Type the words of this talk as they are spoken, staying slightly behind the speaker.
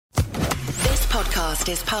podcast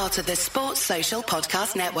is part of the Sports Social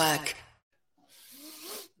Podcast Network.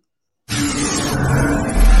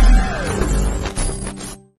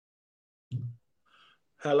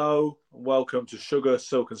 Hello, and welcome to Sugar,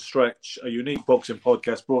 Silk and Stretch, a unique boxing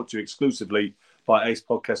podcast brought to you exclusively by Ace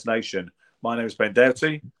Podcast Nation. My name is Ben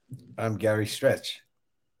Doughty. I'm Gary Stretch.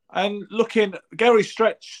 And Gary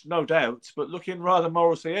Stretch, no doubt, but looking rather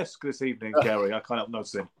Morrissey-esque this evening, Gary. I can't help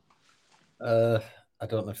noticing. I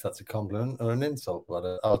don't know if that's a compliment or an insult, but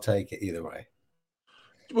I'll take it either way.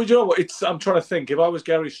 Well, you know what? I'm trying to think. If I was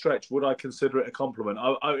Gary Stretch, would I consider it a compliment?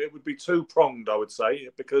 It would be two-pronged, I would say,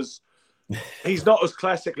 because he's not as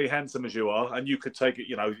classically handsome as you are, and you could take it,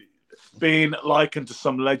 being likened to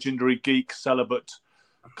some legendary geek celibate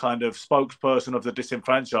kind of spokesperson of the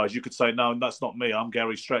disenfranchised, you could say, no, that's not me. I'm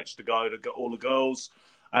Gary Stretch, the guy that got all the girls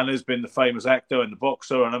and has been the famous actor and the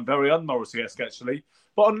boxer, and I'm very un-Morrissey-esque, actually.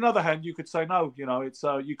 But on the other hand, you could say, no, it's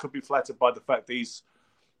you could be flattered by the fact that he's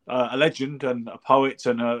a legend and a poet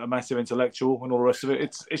and a massive intellectual and all the rest of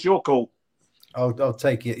it. It's your call. I'll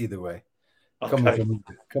take it either way. Okay.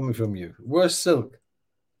 Coming from you. Where's Silk?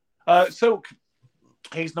 Silk,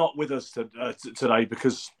 he's not with us today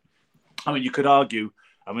because, you could argue.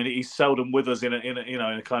 He's seldom with us in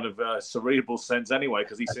a kind of cerebral sense anyway,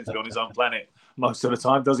 because he seems to be on his own planet most of the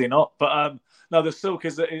time, does he not? But no, the Silk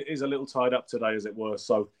is a little tied up today, as it were.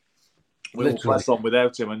 So we'll press on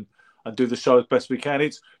without him and do the show as best we can. Do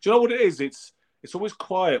you know what it is? It's always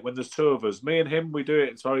quiet when there's two of us. Me and him, we do it.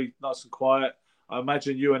 It's very nice and quiet. I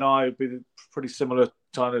imagine you and I would be pretty similar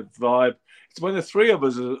kind of vibe. It's when the three of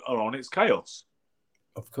us are on, it's chaos.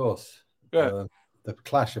 Of course. Yeah. The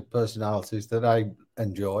clash of personalities that I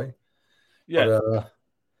enjoy. Yeah.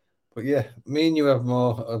 But yeah, me and you have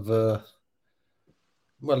more of a...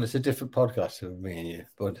 Well, it's a different podcast of me and you.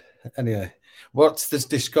 But anyway, what's this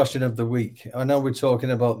discussion of the week? I know we're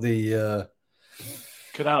talking about the...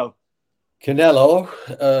 Canelo.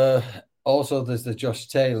 Also, there's the Josh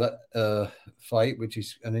Taylor fight, which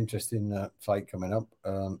is an interesting fight coming up.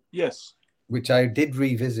 Yes. Which I did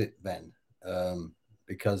revisit, Ben,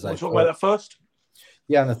 because I talk about that first.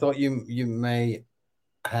 Yeah, and I thought you may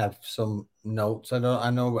have some notes. I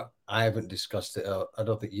know I haven't discussed it. I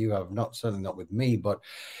don't think you have. Certainly not with me. But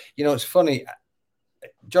it's funny.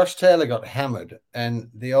 Josh Taylor got hammered, and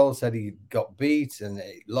they all said he got beat and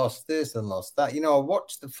he lost this and lost that. I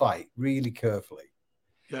watched the fight really carefully.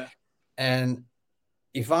 Yeah. And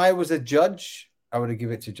if I was a judge, I would have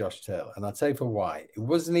given it to Josh Taylor. And I'll tell you for why. It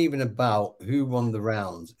wasn't even about who won the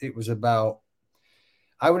rounds. It was about,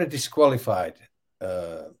 I would have disqualified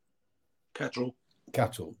Cattle,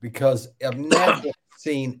 because I've never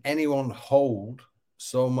seen anyone hold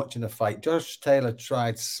so much in a fight. Josh Taylor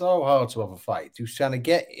tried so hard to have a fight. He was trying to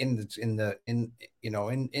get in the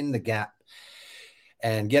gap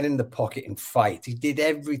and get in the pocket and fight. He did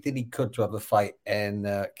everything he could to have a fight, and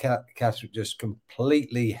Castro just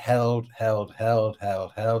completely held.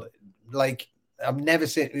 Like I've never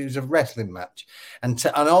seen. It was a wrestling match, and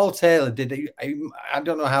all Taylor did. I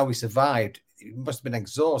don't know how he survived. He must have been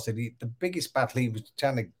exhausted. The biggest battle he was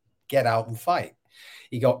trying to get out and fight.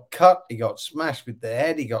 He got cut. He got smashed with the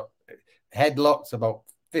head. He got headlocks about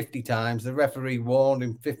 50 times. The referee warned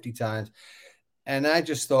him 50 times. And I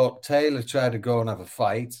just thought Taylor tried to go and have a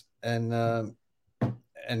fight and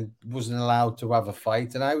wasn't allowed to have a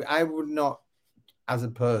fight. And I would not, as a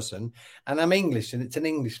person, and I'm English and it's an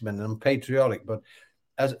Englishman and I'm patriotic, but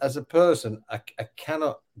as a person, I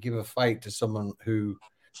cannot give a fight to someone who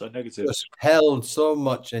so negative just held so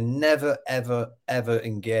much and never, ever, ever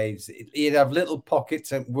engaged. He'd have little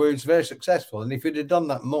pockets and was very successful. And if he'd have done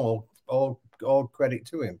that more, all credit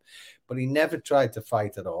to him. But he never tried to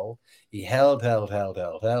fight at all. He held.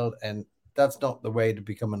 And that's not the way to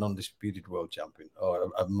become an undisputed world champion or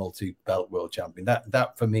a multi-belt world champion.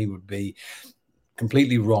 That for me would be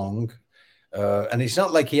completely wrong. And it's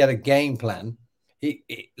not like he had a game plan.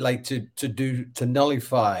 He like to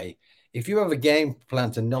nullify. If you have a game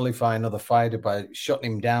plan to nullify another fighter by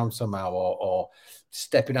shutting him down somehow or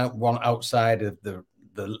stepping out one outside of the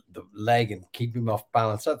leg and keep him off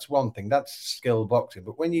balance, that's one thing. That's skill boxing.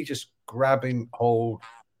 But when you just grab him, hold,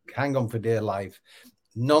 hang on for dear life,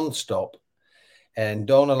 non-stop, and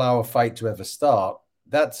don't allow a fight to ever start,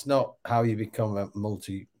 that's not how you become a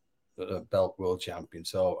multi-belt world champion.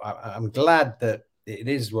 So I'm glad that it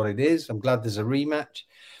is what it is. I'm glad there's a rematch.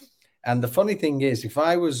 And the funny thing is, if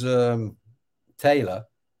I was Taylor,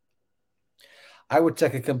 I would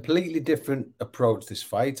take a completely different approach this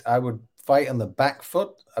fight. I would fight on the back foot.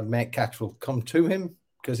 I'd make Catterall come to him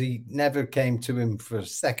because he never came to him for a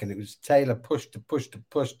second. It was Taylor push,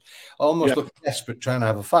 almost looked desperate trying to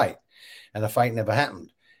have a fight, and the fight never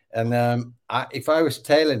happened. And if I was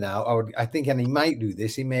Taylor now, I think, and he might do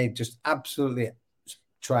this, he may just absolutely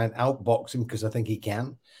try and outbox him because I think he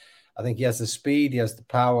can. I think he has the speed, he has the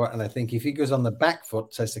power, and I think if he goes on the back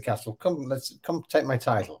foot, says to Castle, come take my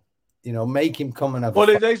title. Make him come and have Well,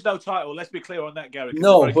 a fight. there's no title. Let's be clear on that, Gary.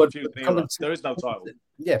 No, very but there is no title.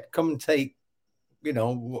 Yeah, come and take,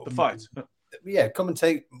 the fight. Yeah, come and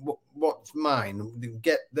take what's mine.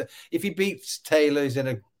 If he beats Taylor, he's in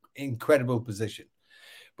an incredible position.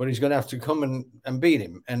 But he's going to have to come and beat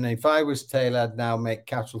him. And if I was Taylor, I'd now make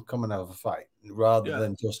Castle come and have a fight rather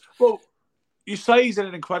than just. Well, you say he's in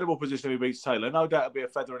an incredible position if he beats Taylor. No doubt it'll be a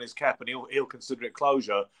feather in his cap, and he'll consider it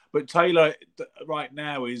closure. But Taylor right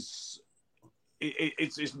now his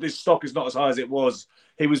stock is not as high as it was.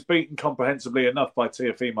 He was beaten comprehensively enough by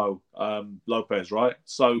Teofimo Lopez, right?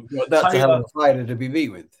 So that's Taylor, a hell of a fighter to be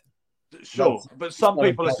beat with. Sure, but some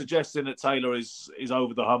people are suggesting that Taylor is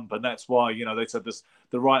over the hump, and that's why they said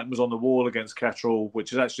the writing was on the wall against Catterall,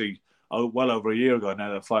 which is actually well over a year ago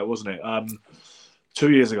now. That fight, wasn't it?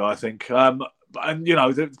 2 years ago, I think. And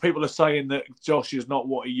people are saying that Josh is not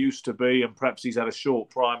what he used to be, and perhaps he's had a short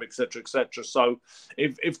prime, etc., etc. So,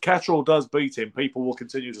 if Catterall does beat him, people will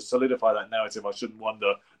continue to solidify that narrative. I shouldn't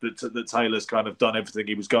wonder that Taylor's kind of done everything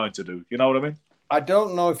he was going to do. You know what I mean? I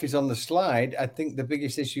don't know if he's on the slide. I think the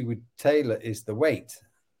biggest issue with Taylor is the weight.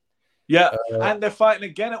 Yeah, and they're fighting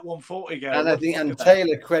again at 140 again. And I think,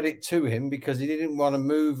 Taylor, credit to him, because he didn't want to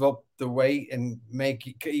move up the weight and make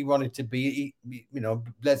it. He wanted to be,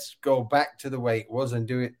 let's go back to the way it was and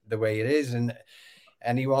do it the way it is. And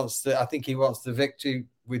he wants I think he wants the victory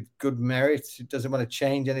with good merit. He doesn't want to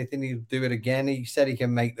change anything. He'll do it again. He said he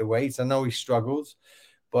can make the weight. I know he struggles.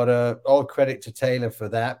 But all credit to Taylor for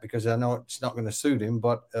that, because I know it's not going to suit him.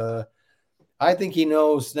 But I think he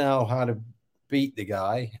knows now how to beat the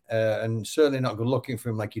guy, and certainly not go looking for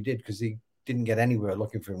him like he did, because he didn't get anywhere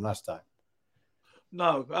looking for him last time.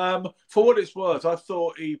 No. For what it's worth, I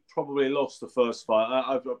thought he probably lost the first fight.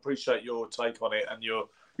 I appreciate your take on it and your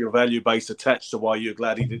value base attached to why you're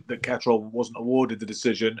glad that Catterall wasn't awarded the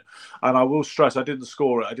decision. And I will stress, I didn't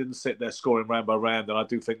score it. I didn't sit there scoring round by round, and I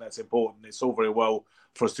do think that's important. It's all very well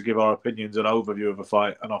for us to give our opinions and overview of a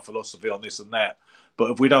fight and our philosophy on this and that.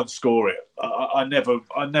 But if we don't score it, I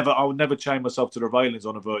will never chain myself to the railings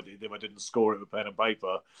on a verdict if I didn't score it with pen and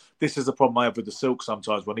paper. This is the problem I have with the Silk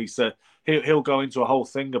sometimes, when he said he'll go into a whole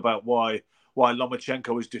thing about why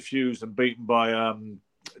Lomachenko is diffused and beaten by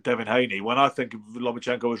Devin Haney, when I think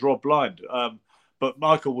Lomachenko was robbed blind. But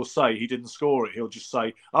Michael will say he didn't score it. He'll just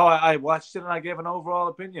say, "Oh, I watched it and I gave an overall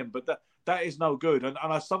opinion." But that is no good. And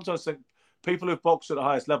I sometimes think people who've boxed at the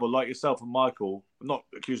highest level, like yourself and Michael, I'm not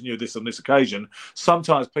accusing you of this on this occasion,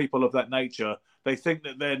 sometimes people of that nature, they think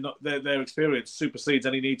that their experience supersedes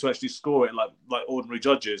any need to actually score it like ordinary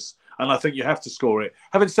judges. And I think you have to score it.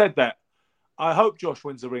 Having said that, I hope Josh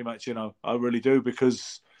wins the rematch, I really do,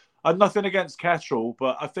 because I've nothing against Catterall,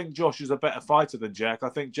 but I think Josh is a better fighter than Jack. I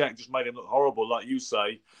think Jack just made him look horrible, like you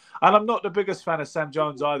say. And I'm not the biggest fan of Sam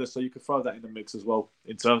Jones either, so you could throw that in the mix as well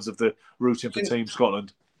in terms of the rooting for Team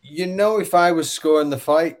Scotland. If I was scoring the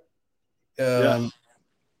fight, I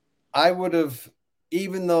would have,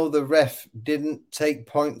 even though the ref didn't take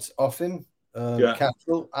points off him,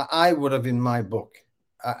 Catterall, I would have in my book.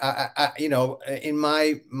 In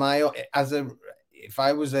my if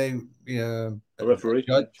I was a referee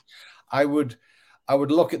judge, I would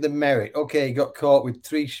look at the merit. Okay, he got caught with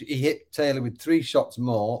he hit Taylor with 3 shots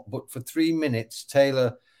more, but for 3 minutes,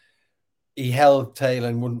 he held Taylor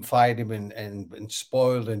and wouldn't fight him and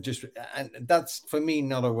spoiled and that's for me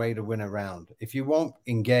not a way to win a round. If you won't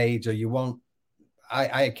engage or you won't,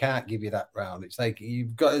 I can't give you that round. It's like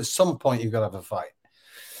you've got at some point you've got to have a fight,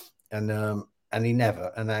 and he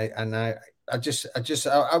never. And I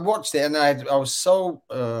watched it and I was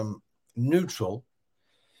so neutral.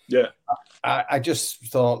 Yeah, I just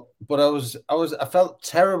thought, but I felt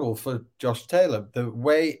terrible for Josh Taylor, the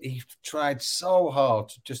way he tried so hard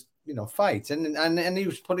to just fight, and he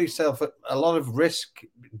was putting himself at a lot of risk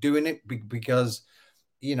doing it because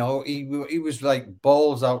he was like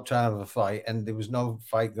balls out trying to have a fight, and there was no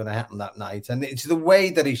fight going to happen that night. And it's the way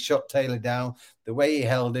that he shut Taylor down, the way he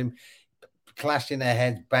held him, clashing their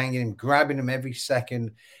heads, banging him, grabbing him every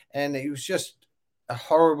second, and it was just a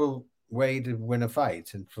horrible way to win a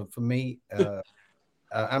fight. And for me,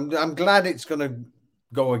 I'm glad it's going to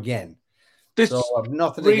go again. So I've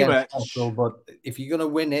nothing against Catterall, but if you're going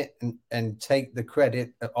to win it and take the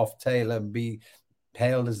credit off Taylor and be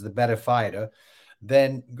hailed as the better fighter,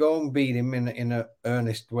 then go and beat him in an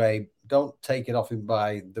earnest way. Don't take it off him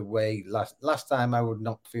by the way last time I would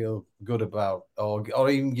not feel good about or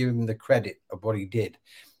even give him the credit of what he did.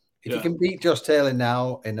 If you can beat Josh Taylor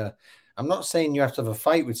now I'm not saying you have to have a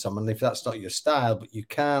fight with someone if that's not your style, but you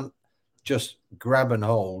can't just grab and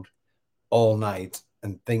hold all night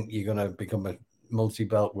and think you're going to become a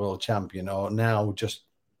multi-belt world champion or now just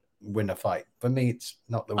win a fight. For me, it's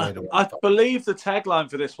not the way to win a fight. I believe the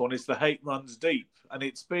tagline for this one is "The hate runs deep," and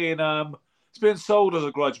it's being sold as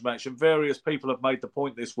a grudge match, and various people have made the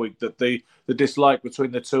point this week that the dislike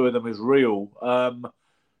between the two of them is real.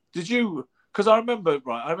 Did you? Because I remember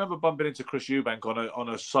bumping into Chris Eubank on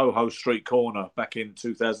a Soho Street corner back in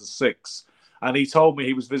 2006, and he told me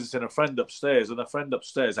he was visiting a friend upstairs, and the friend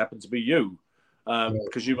upstairs happened to be you,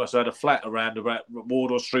 because you must have had a flat around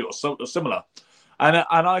Wardour Street or something similar. And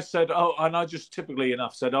I said, and I just typically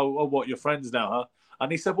enough said, what, you're friends now, huh?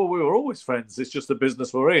 And he said, well, we were always friends. It's just the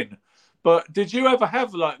business we're in. But did you ever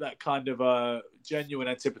have like that kind of genuine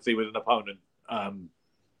antipathy with an opponent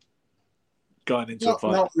going into a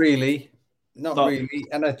fight? Not really. Not really.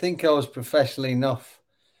 And I think I was professional enough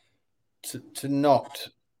to not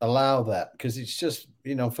allow that, because it's just,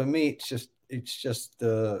 for me, it's just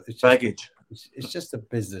baggage. It's just a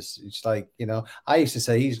business. It's like, I used to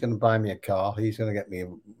say he's going to buy me a car. He's going to get me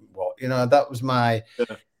that was my,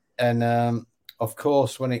 and of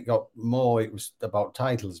course, when it got more, it was about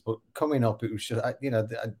titles, but coming up, it was just,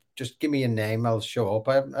 just give me a name. I'll show up.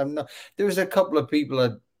 I'm not, there was a couple of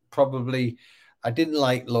people I didn't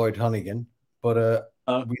like Lloyd Hunnigan, but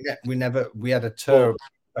we had a tour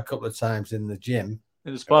a couple of times in the gym.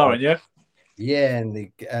 In the sparring, yeah? Yeah,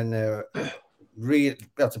 and really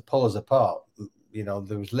had to pull us apart.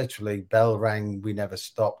 There was literally bell rang, we never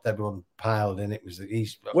stopped, everyone piled in. It was the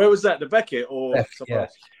East. Where was that? The Beckett or somewhere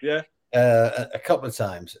else? Yeah. A couple of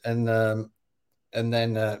times, and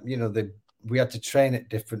then we had to train at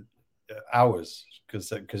different hours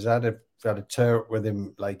because I had a tour with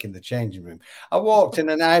him, like in the changing room. I walked in,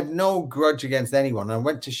 and I have no grudge against anyone. I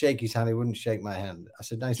went to shake his hand, he wouldn't shake my hand. I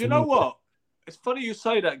said, "Nice." Do you know what? It's funny you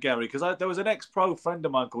say that, Gary, because there was an ex-pro friend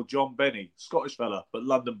of mine called John Benny, Scottish fella, but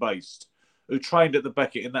London-based, who trained at the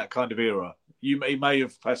Beckett in that kind of era. He may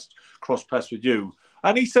have crossed paths with you.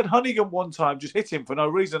 And he said Hunnigan one time just hit him for no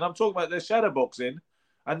reason. I'm talking about their shadowboxing,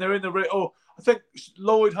 and they're in the ring. Oh, I think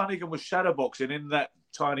Lloyd Hunnigan was shadowboxing in that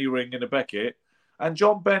tiny ring in the Beckett, and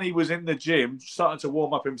John Benny was in the gym starting to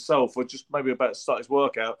warm up himself, or just maybe about to start his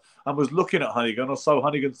workout, and was looking at Hunnigan, or so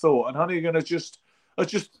Hunnigan thought, and Hunnigan had just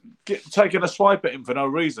taken a swipe at him for no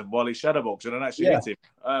reason while he's shadowboxing and actually hit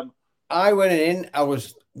him. I went in. I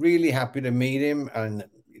was really happy to meet him and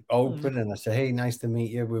open, and I said, "Hey, nice to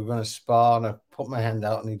meet you. We're going to spar." And I put my hand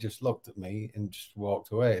out, and he just looked at me and just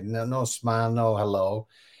walked away. No smile, no hello.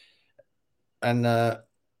 And I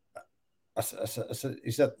said,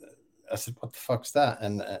 "What the fuck's that?"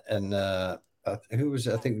 And who was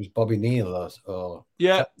it? I think it was Bobby Neal or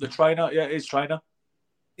the trainer. Yeah, his trainer.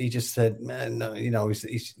 He just said, "Man, no,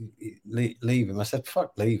 leave him." I said,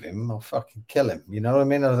 "Fuck, leave him. I'll fucking kill him." You know what I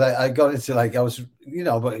mean? I got into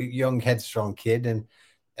but a young, headstrong kid, and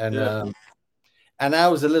I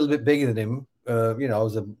was a little bit bigger than him. I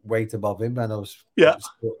was a weight above him, and I was, that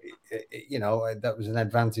was an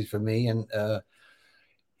advantage for me. And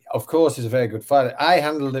of course, he's a very good fighter. I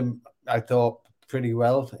handled him, I thought, pretty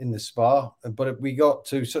well in the spar, but we got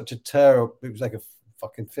to such a tear up. It was like a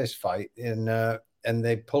fucking fist fight, and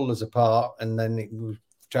they pulled us apart, and then we were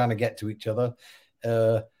trying to get to each other.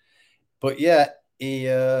 But yeah, he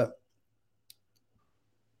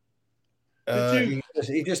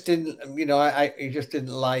just didn't, he just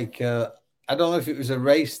didn't like. I don't know if it was a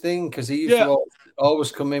race thing, because he used to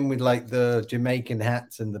always come in with like the Jamaican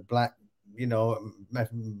hats and the black,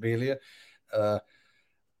 memorabilia.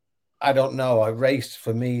 I don't know. A race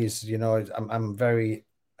for me is, I'm very.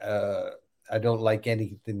 I don't like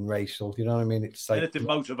anything racial. You know what I mean? It's like anything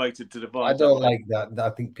motivated to divide. I don't like that. I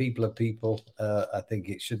think people are people. I think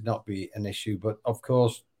it should not be an issue. But of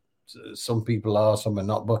course, some people are, some are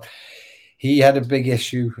not. But he had a big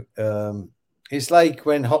issue. It's like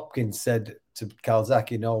when Hopkins said to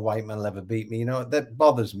Calzaghe, "No white man will ever beat me." That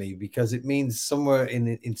bothers me, because it means somewhere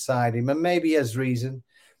inside him, and maybe he has reason,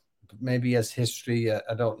 maybe he has history.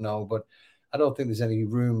 I don't know, but I don't think there's any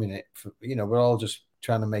room in it. We're all just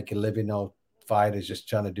trying to make a living, or fighters just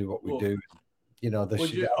trying to do what we do.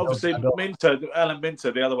 Obviously, Alan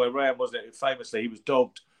Minter, the other way around, wasn't it? Famously, he was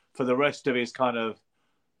dogged for the rest of his kind of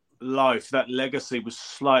life. That legacy was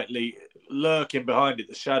slightly lurking behind it.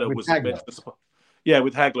 The shadow was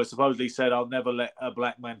with Hagler. Supposedly said, "I'll never let a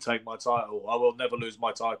black man take my title. I will never lose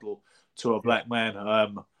my title to a black man."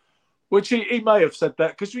 Which he may have said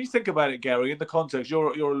that, because when you think about it, Gary, in the context,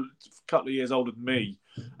 you're a couple of years older than me,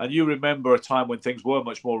 and you remember a time when things were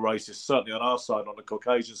much more racist, certainly on our side, on the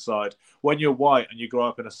Caucasian side. When you're white and you grow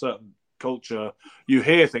up in a certain culture, you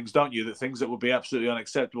hear things, don't you, that things that would be absolutely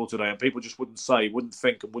unacceptable today, and people just wouldn't say, wouldn't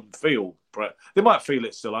think, and wouldn't feel. They might feel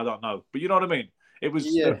it still, I don't know. But you know what I mean? It was.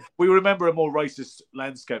 Yeah. We remember a more racist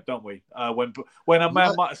landscape, don't we? When a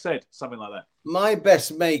man might have said something like that. My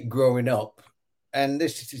best mate growing up, and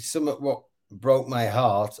this is some of what broke my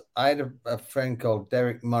heart. I had a friend called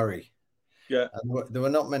Derek Murray. Yeah. And there were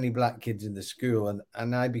not many black kids in the school,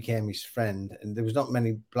 and I became his friend. And there was not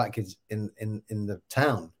many black kids in the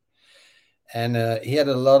town. And he had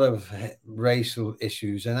a lot of racial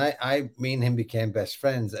issues. And me and him became best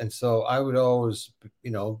friends. And so I would always,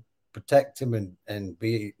 protect him and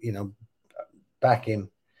be, back him.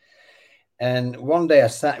 And one day I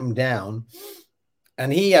sat him down,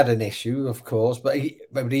 and he had an issue, of course, but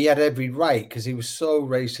he had every right, because he was so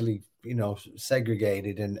racially,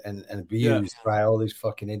 segregated and abused by all these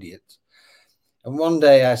fucking idiots. And one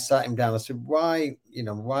day I sat him down. I said, why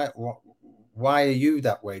are you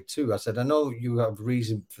that way too? I said, I know you have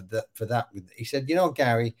reason for that. He said,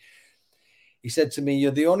 Gary, he said to me,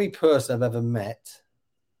 you're the only person I've ever met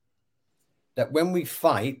that when we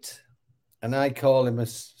fight, and I call him a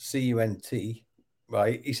CUNT,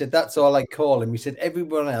 right? He said, that's all I call him. He said,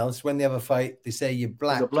 everyone else, when they have a fight, they say you're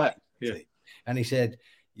black. You're black, yeah. And he said,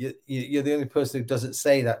 you're the only person who doesn't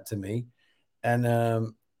say that to me.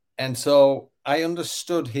 And so I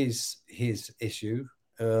understood his issue.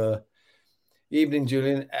 Evening,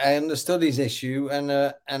 Julian. I understood his issue,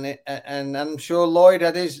 and I'm sure Lloyd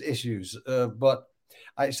had his issues. But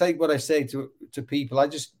I say what I say to people. I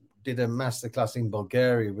just did a masterclass in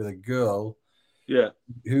Bulgaria with a girl,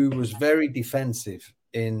 who was very defensive.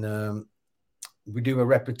 We do a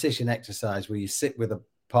repetition exercise where you sit with a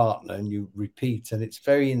partner and you repeat, and it's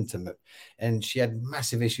very intimate. And she had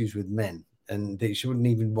massive issues with men, and she wouldn't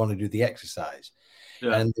even want to do the exercise.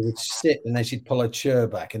 Yeah. And they would sit, and then she'd pull her chair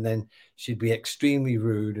back, and then she'd be extremely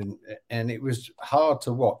rude, and it was hard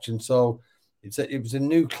to watch. And so it was a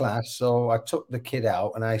new class, so I took the kid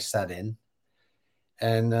out and I sat in,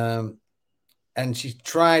 and she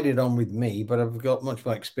tried it on with me, but I've got much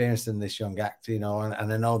more experience than this young actor, and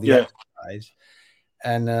I know the exercise.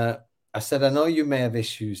 And I said, I know you may have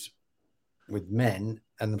issues with men,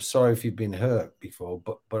 and I'm sorry if you've been hurt before,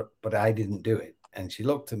 but I didn't do it. And she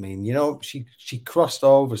looked at me, and she crossed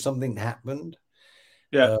over. Something happened,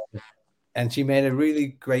 and she made a really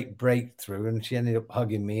great breakthrough, and she ended up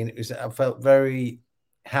hugging me, and I felt very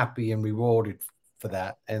happy and rewarded for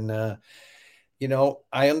that. And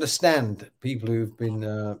I understand people who've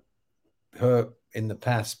been hurt in the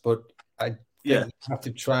past, but I think you have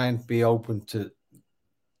to try and be open to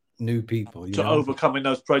new people, overcoming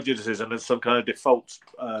those prejudices, and there's some kind of default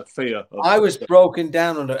fear. I was broken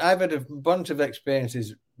down on it. I've had a bunch of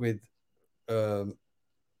experiences with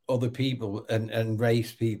other people and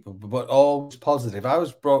race people, but always positive. I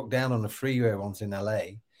was broke down on a freeway once in LA,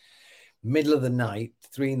 middle of the night,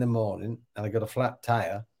 3 a.m, and I got a flat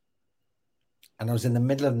tire, and I was in the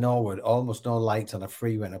middle of nowhere, almost no lights on a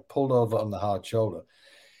freeway, and I pulled over on the hard shoulder,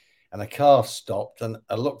 and a car stopped, and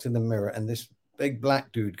I looked in the mirror, and this big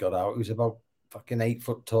black dude got out. He was about fucking 8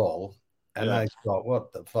 foot tall. And I thought,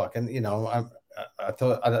 what the fuck? And, I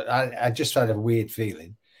thought, I just had a weird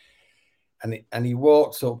feeling. And he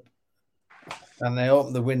walked up, and I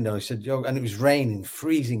opened the window. He said, and it was raining,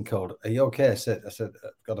 freezing cold. Are you okay? I said, I've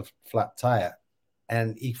got a flat tire.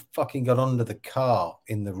 And he fucking got under the car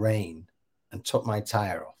in the rain and took my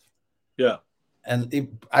tire off. Yeah.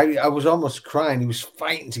 And I was almost crying. He was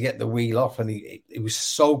fighting to get the wheel off, and he was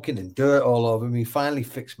soaking in dirt all over me. He finally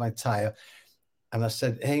fixed my tire, and I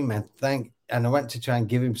said, "Hey, man, thank." And I went to try and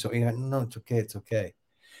give him something. He went, "No, it's okay, it's okay."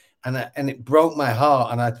 And it broke my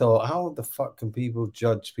heart. And I thought, how the fuck can people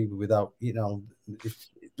judge people without,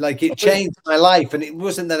 it changed my life. And it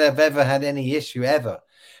wasn't that I've ever had any issue ever,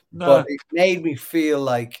 but it made me feel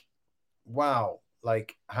like, wow,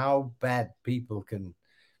 like how bad people can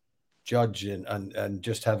judge and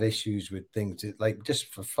just have issues with things. Like,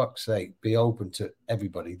 just for fuck's sake, be open to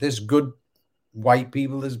everybody. There's good white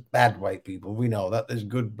people, there's bad white people. We know that. There's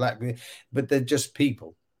good black people, but they're just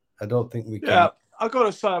people. I don't think we can. Yeah, I got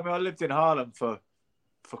to say, I lived in Harlem for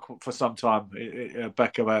some time,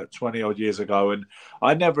 back about 20 odd years ago, and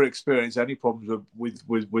I never experienced any problems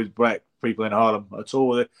with black people in Harlem at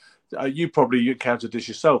all. You probably encountered this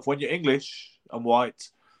yourself. When you're English and white,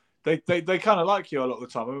 they kind of like you a lot of the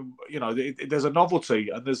time. There's a novelty,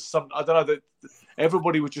 and there's some, I don't know, that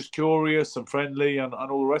everybody was just curious and friendly and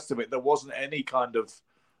all the rest of it. There wasn't any kind of,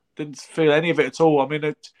 didn't feel any of it at all. I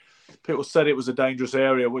mean, people said it was a dangerous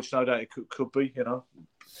area, which no doubt it could be,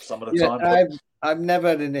 some of the time. But... I've never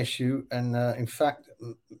had an issue. And in fact,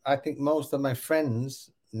 I think most of my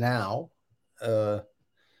friends now,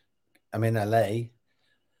 I'm in LA,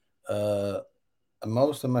 and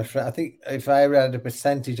most of my friends, I think if I had a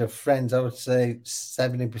percentage of friends, I would say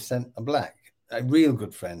 70% are black. Real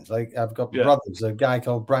good friends. Like I've got brothers. A guy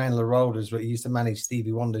called Brian LaRodas, he used to manage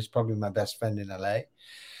Stevie Wonder. He's probably my best friend in LA.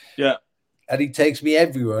 Yeah. And he takes me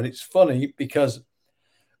everywhere. And it's funny because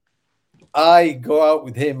I go out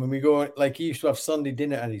with him and we go, like, he used to have Sunday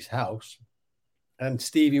dinner at his house. And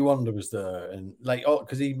Stevie Wonder was there, and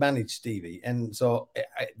because he managed Stevie, and so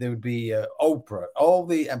there would be Oprah,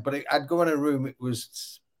 but I'd go in a room, it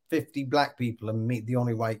was 50 black people and meet the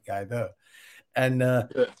only white guy there, and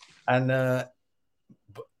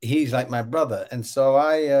he's like my brother, and so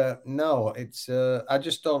I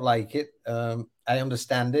just don't like it. I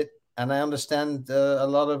understand it, and I understand a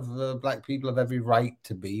lot of black people have every right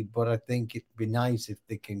to be, but I think it'd be nice if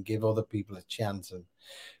they can give other people a chance,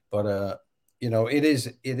 it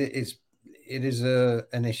is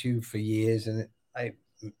an issue for years, and it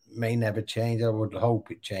may never change. I would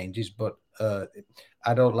hope it changes, but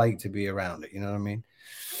I don't like to be around it. You know what I mean?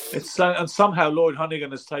 It's and somehow Lloyd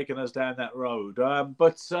Honeyghan has taken us down that road.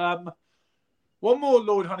 But one more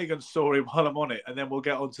Lloyd Honeyghan story while I'm on it, and then we'll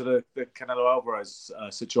get on to the Canelo Alvarez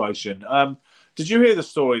situation. Did you hear the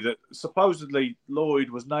story that supposedly Lloyd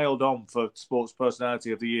was nailed on for Sports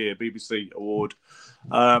Personality of the Year, BBC award,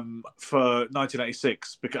 for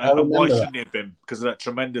 1986? And why shouldn't he have been? Because of that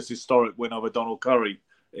tremendous historic win over Donald Curry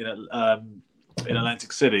in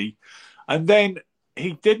Atlantic City. And then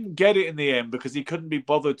he didn't get it in the end because he couldn't be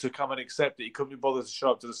bothered to come and accept it. He couldn't be bothered to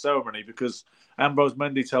show up to the ceremony because Ambrose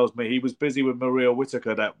Mendy tells me he was busy with Maria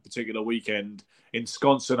Whittaker that particular weekend,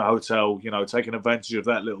 ensconced in a hotel, taking advantage of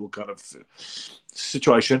that little kind of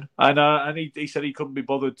situation. And he said he couldn't be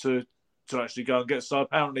bothered to actually go and get it. So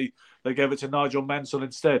apparently they gave it to Nigel Mansell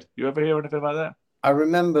instead. You ever hear anything about that? I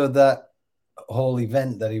remember that whole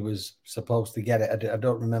event that he was supposed to get it. I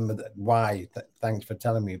don't remember why. Thanks for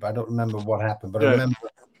telling me, but I don't remember what happened. But I remember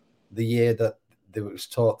the year that it was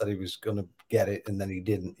taught that he was going to get it, and then he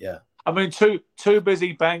didn't. Yeah. I mean, too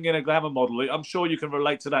busy banging a glamour model. I'm sure you can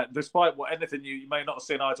relate to that, despite anything you may not have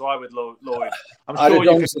seen eye to eye with Lloyd. I would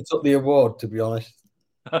have took the award, to be honest.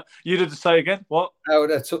 You did say again? What? I would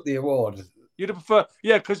have took the award. You'd have preferred,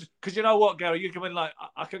 because you know what, Gary, you come in like,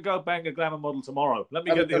 I can go bang a glamour model tomorrow. Let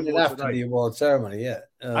me get the award after today. The award ceremony, yeah.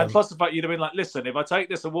 And plus the fact you'd have been like, listen, if I take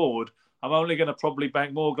this award, I'm only going to probably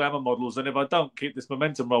bang more glamour models, and if I don't, keep this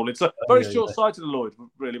momentum rolling. So very short-sighted, Lloyd,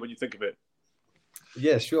 really, when you think of it.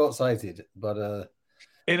 Yeah, short-sighted, but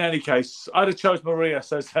in any case, I'd have chose Maria,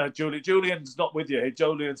 says Julian. Julian's not with you.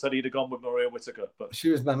 Julian said he'd have gone with Maria Whittaker. But she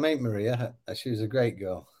was my mate, Maria. She was a great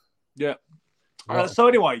girl. Yeah. So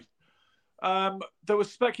anyway, there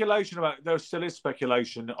was speculation there still is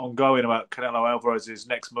speculation ongoing about Canelo Alvarez's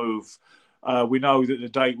next move. We know that the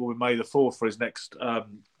date will be May the 4th for his next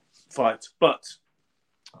fight. But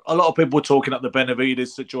a lot of people were talking up the Benavidez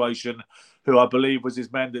situation, who I believe was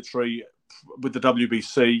his mandatory with the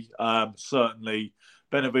WBC. Certainly,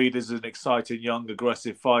 Benavidez is an exciting, young,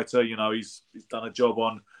 aggressive fighter. He's done a job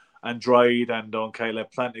on Andrade and on Caleb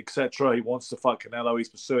Plant, etc. He wants to fight Canelo. He's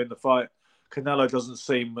pursuing the fight. Canelo doesn't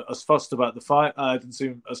seem as fussed about the fight. Doesn't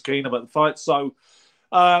seem as keen about the fight. So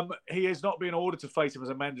he is not being ordered to face him as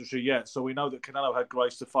a mandatory yet. So we know that Canelo had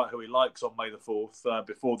grace to fight who he likes on May the 4th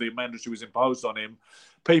before the mandatory was imposed on him.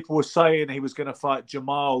 People were saying he was going to fight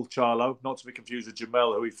Jamal Charlo, not to be confused with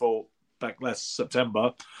Jamel, who he fought back last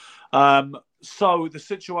September. So the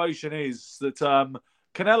situation is that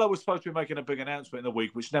Canelo was supposed to be making a big announcement in the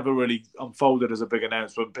week, which never really unfolded as a big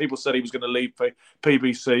announcement. People said he was going to leave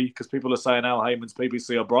PBC because people are saying Al Heyman's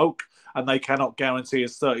PBC are broke and they cannot guarantee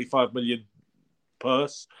his 35 million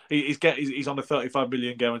purse. He's on a 35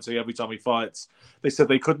 million guarantee every time he fights. They said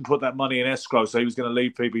they couldn't put that money in escrow, so he was going to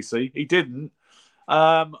leave PBC. He didn't.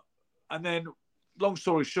 And then, long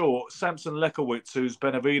story short, Samson Lekowitz, who's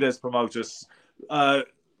Benavidez promoter,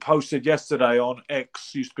 posted yesterday on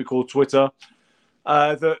X, used to be called Twitter,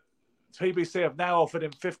 that PBC have now offered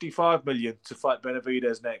him 55 million to fight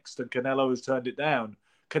Benavidez next, and Canelo has turned it down.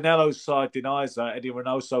 Canelo's side denies that. Eddie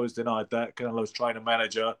Reynoso has denied that. Canelo's trainer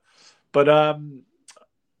manager, but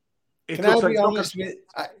can I be honest with?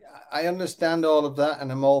 I understand all of that,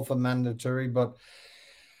 and I'm all for mandatory, but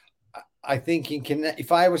I think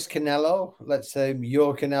if I was Canelo, let's say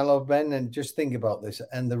you're Canelo, Ben, and just think about this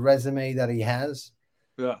and the resume that he has.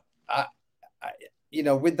 Yeah.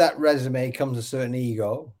 With that resume comes a certain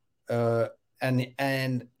ego,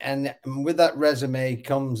 and with that resume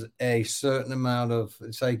comes a certain amount of,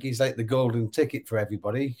 it's like he's like the golden ticket for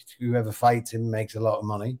everybody. Whoever fights him makes a lot of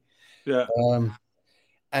money. Yeah.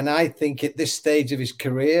 And I think at this stage of his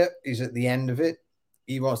career, he's at the end of it.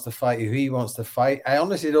 He wants to fight who he wants to fight. I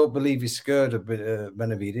honestly don't believe he's scared of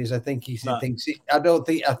Benavidez. I think he thinks.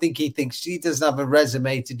 I think he thinks he doesn't have a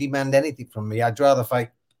resume to demand anything from me. I'd rather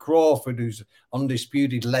fight Crawford, who's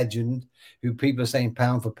undisputed legend, who people are saying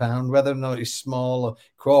pound for pound. Whether or not he's small, or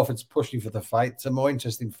Crawford's pushing for the fight. It's a more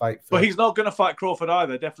interesting fight. But he's not going to fight Crawford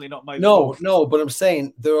either. Definitely not made. No. But I'm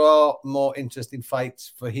saying there are more interesting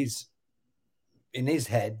fights for in his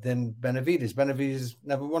head than Benavidez. Benavidez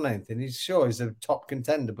never won anything. He's sure he's a top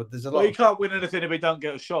contender, but there's a lot. Well, he can't win anything if he don't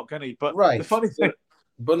get a shot, can he? But right. The funny thing,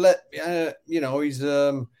 he's.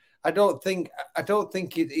 I don't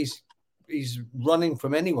think he's running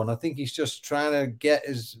from anyone. I think he's just trying to get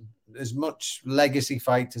as much legacy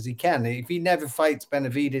fight as he can. If he never fights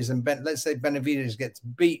Benavidez, and let's say Benavidez gets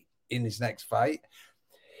beat in his next fight,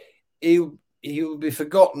 he'll be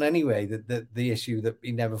forgotten anyway, that the issue that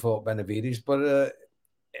he never fought Benavidez, but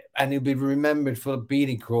and he'll be remembered for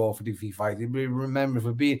beating Crawford if he fights. He'll be remembered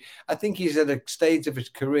for beating. I think he's at a stage of his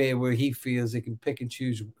career where he feels he can pick and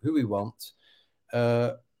choose who he wants.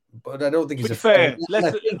 But I don't think he's fair.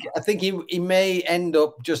 I think he may end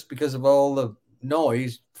up, just because of all the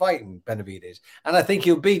noise, fighting Benavidez, and I think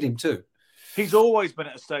he'll beat him too. He's always been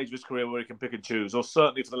at a stage of his career where he can pick and choose, or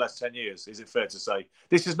certainly for the last 10 years. Is it fair to say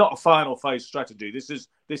this is not a final phase strategy? This is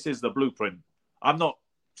the blueprint. I'm not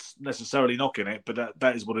necessarily knocking it, but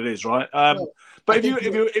that is what it is, right? But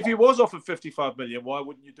if he was offered 55 million, why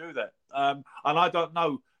wouldn't you do that? And I don't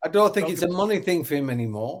know. I don't think it's a money thing for him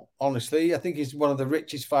anymore. Honestly, I think he's one of the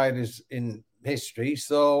richest fighters in history.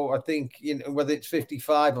 So I think, whether it's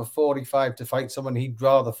 55 or 45 to fight someone he'd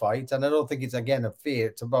rather fight, and I don't think it's again a fear.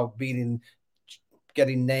 It's about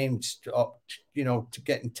getting named up, to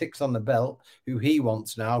getting ticks on the belt, who he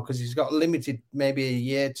wants now, because he's got limited, maybe a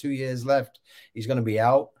year, 2 years left. He's going to be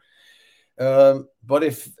out. But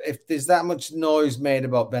if there's that much noise made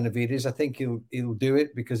about Benavidez, I think he'll do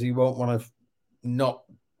it, because he won't want to not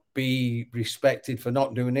be respected for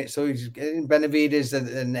not doing it. So he's getting Benavidez,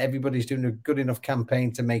 and everybody's doing a good enough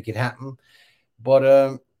campaign to make it happen.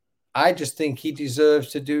 But I just think he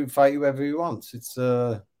deserves to fight whoever he wants. It's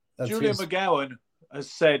Julian McGowan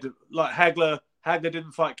has said, like, Hagler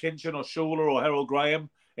didn't fight Kinchin or Schuler or Harold Graham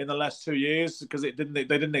in the last 2 years because they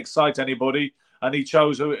didn't excite anybody, and he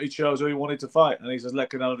chose who he wanted to fight, and he says let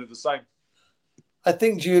Canelo do the same. I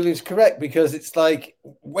think Julian's correct, because it's like,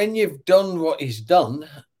 when you've done what he's done,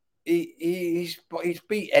 he's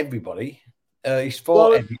beat everybody. He's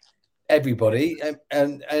fought everybody,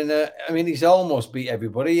 and I mean, he's almost beat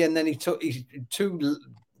everybody, and then he's two.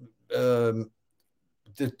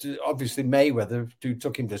 Obviously Mayweather, who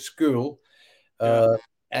took him to school,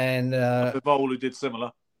 and Bivol, who did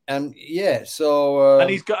similar, and so and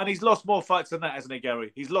he's lost more fights than that, hasn't he,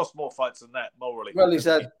 Gary? He's lost more fights than that morally. Well, he's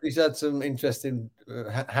had some interesting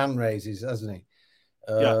hand raises, hasn't he?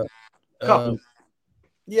 Couple.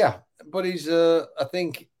 Yeah, but he's I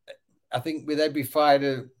think with every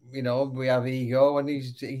fighter, we have ego, and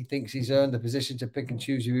he thinks he's earned the position to pick and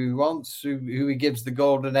choose who he wants, who he gives the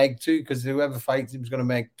golden egg to, because whoever fights him is going to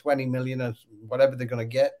make 20 million or whatever they're going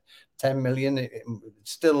to get, 10 million.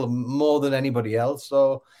 It's still more than anybody else.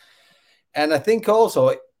 So, and I think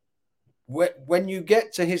also, when you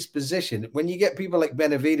get to his position, when you get people like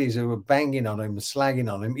Benavidez who are banging on him,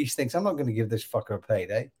 slagging on him, he thinks, I'm not going to give this fucker a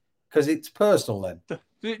payday, because it's personal then.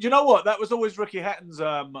 Do you know what? That was always Ricky Hatton's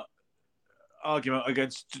argument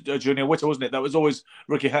against Junior Witter, wasn't it? That was always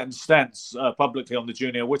Ricky Hatton's stance publicly on the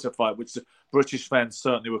Junior Witter fight, which the British fans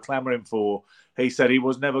certainly were clamouring for. He said he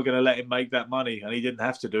was never going to let him make that money, and he didn't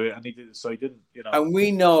have to do it, and he did, so he didn't. And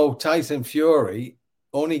we know Tyson Fury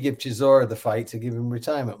only gave Chisora the fight to give him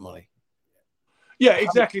retirement money. Yeah,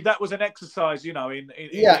 exactly. That was an exercise, in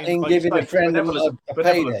giving a friend a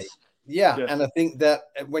payday. Yeah, and I think that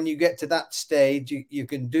when you get to that stage, you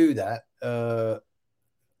can do that.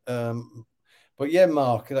 But yeah,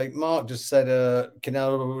 Mark just said,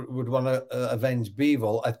 Canelo would want to avenge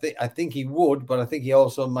Bivol. I think he would, but I think he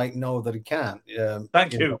also might know that he can't.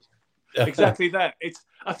 Thank you. Exactly that.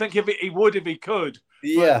 I think he would if he could.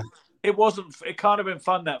 Yeah. It can't have been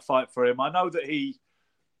fun, that fight for him. I know that he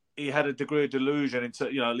had a degree of delusion into,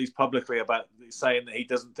 at least publicly, about saying that he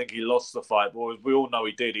doesn't think he lost the fight. Well, we all know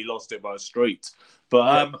he did. He lost it by a street.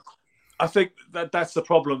 But I think that's the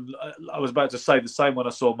problem. I was about to say the same when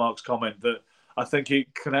I saw Mark's comment, that I think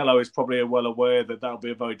Canelo is probably well aware that that'll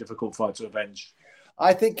be a very difficult fight to avenge.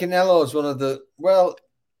 I think Canelo is one of the,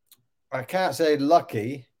 I can't say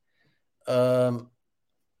lucky, But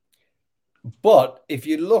if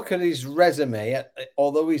you look at his resume,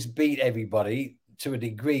 although he's beat everybody to a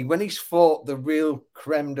degree, when he's fought the real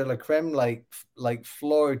creme de la creme, like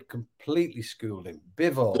Floyd completely schooled him,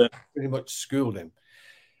 Bivol pretty much schooled him.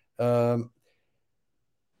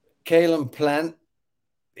 Caleb Plant,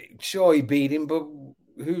 sure he beat him, but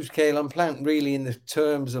who's Caleb Plant really in the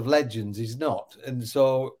terms of legends? He's not, and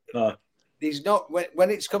so he's not.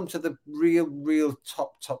 When it's come to the real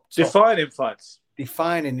top defining fights,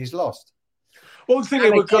 he's lost. Well, the thing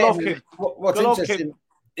is with Golovkin, what's interesting,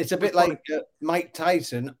 it's a bit like Mike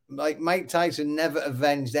Tyson. Like Mike Tyson never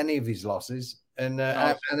avenged any of his losses, and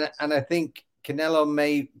I think Canelo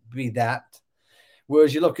may be that.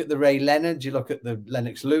 Whereas you look at the Ray Leonards, you look at the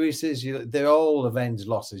Lennox Lewises, they're all avenged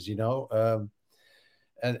losses, you know.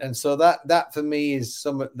 And so that for me is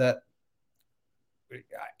something that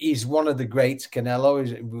he's one of the greats,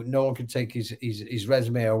 Canelo. No one can take his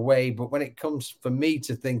resume away. But when it comes for me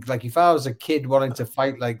to think, like if I was a kid wanting to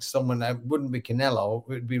fight like someone, that wouldn't be Canelo, it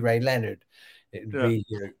would be Ray Leonard. It would be,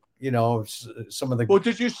 you know, some of the... Well,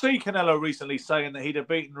 did you see Canelo recently saying that he'd have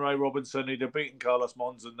beaten Ray Robinson, he'd have beaten Carlos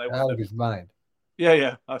Monzon, and they wouldn't have... his mind.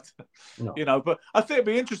 Yeah. You know, but I think it'd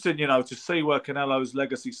be interesting, you know, to see where Canelo's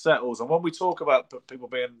legacy settles. And when we talk about people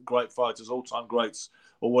being great fighters, all-time greats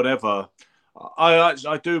or whatever,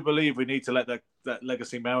 I do believe we need to let that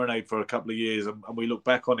legacy marinate for a couple of years and we look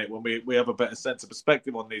back on it when we have a better sense of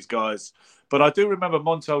perspective on these guys. But I do remember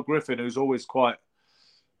Montel Griffin, who's always quite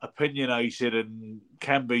opinionated and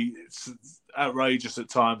can be outrageous at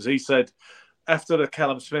times. He said, after the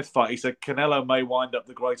Callum Smith fight, he said Canelo may wind up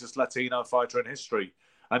the greatest Latino fighter in history.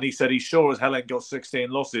 And he said he sure as hell ain't got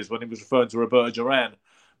 16 losses when he was referring to Roberto Duran.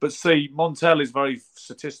 But see, Montel is very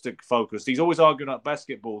statistic focused. He's always arguing about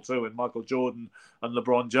basketball too, and Michael Jordan and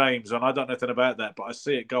LeBron James. And I don't know anything about that, but I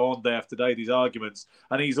see it go on day after day, these arguments.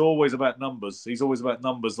 And he's always about numbers. He's always about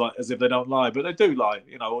numbers, like as if they don't lie, but they do lie.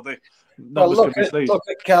 You know, numbers look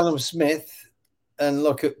at Callum Smith. And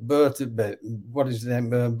look at what is his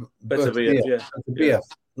name? Benavidez, yeah.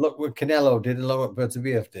 Look what Canelo did and look what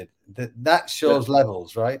Benavidez did. That shows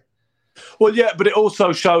levels, right? Well, yeah, but it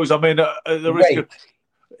also shows, I mean, the risk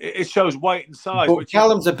it shows weight and size. But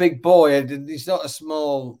Callum's a big boy, and he's not a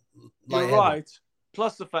small. You're right.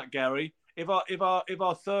 Plus the fact, Gary, if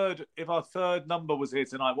our third number was here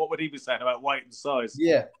tonight, what would he be saying about weight and size?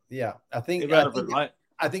 Yeah. I think right?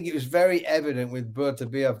 I think it was very evident with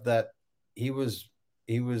Benavidez that he was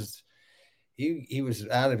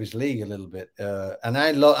out of his league a little bit, and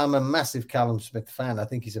I'm a massive Callum Smith fan. I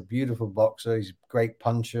think he's a beautiful boxer. He's a great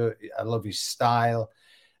puncher. I love his style.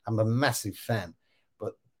 I'm a massive fan.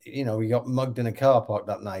 But you know, he got mugged in a car park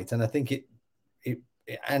that night, and I think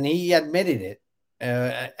and he admitted it.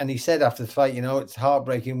 And he said after the fight, you know, it's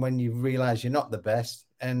heartbreaking when you realize you're not the best.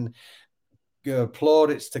 And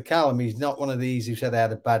plaudits to Callum. He's not one of these who said I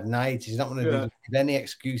had a bad night. He's not one of these who gave any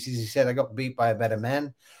excuses. He said I got beat by a better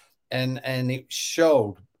man, and it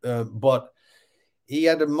showed. But he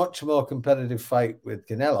had a much more competitive fight with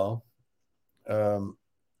Canelo.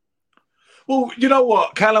 Well, you know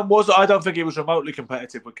what, Callum was. I don't think he was remotely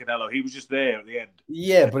competitive with Canelo. He was just there at the end.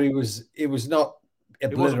 Yeah, but it was not.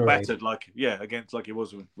 It wasn't battered like he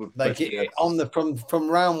was with like from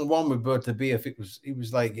round one with Benavidez. It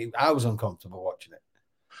was like I was uncomfortable watching it.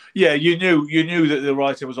 Yeah, you knew that the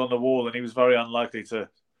writing was on the wall, and he was very unlikely to.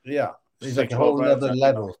 Yeah, it's like a whole other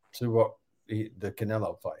level to what the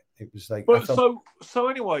Canelo fight. It was like. But so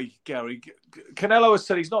anyway, Gary, Canelo has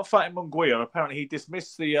said he's not fighting Munguia. Apparently, he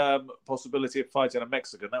dismissed the possibility of fighting a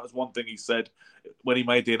Mexican. That was one thing he said when he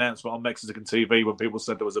made the announcement on Mexican TV when people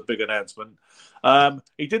said there was a big announcement.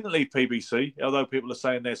 He didn't leave PBC, although people are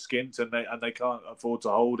saying they're skint and they can't afford to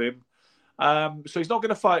hold him. So he's not going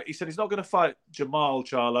to fight. He said he's not going to fight Jamal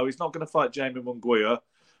Charlo. He's not going to fight Jamie Munguia.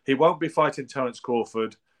 He won't be fighting Terence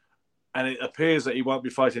Crawford, and it appears that he won't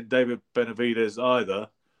be fighting David Benavidez either.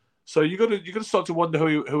 So you're gonna start to wonder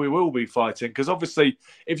who he will be fighting, because obviously,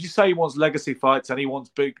 if you say he wants legacy fights and he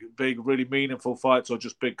wants big, really meaningful fights, or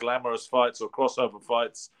just big glamorous fights or crossover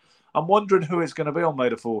fights, I'm wondering who it's going to be on May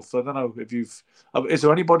the 4th. I don't know if is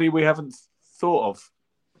there anybody we haven't thought of?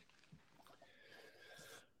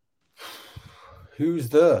 Who's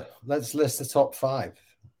there? Let's list the top 5.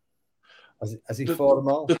 Has he fought them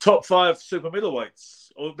all? The top 5 super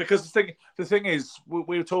middleweights, because the thing is,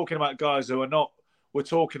 we're talking about guys who are not. We're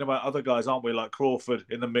talking about other guys, aren't we? Like Crawford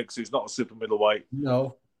in the mix, who's not a super middleweight.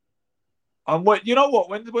 No. And you know what?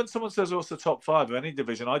 When someone says what's the top 5 of any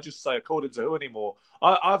division, I just say according to who anymore.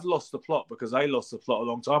 I've lost the plot because they lost the plot a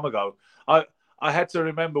long time ago. I had to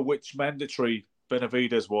remember which mandatory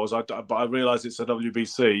Benavidez was, but I realised it's a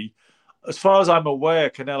WBC. as far as I'm aware,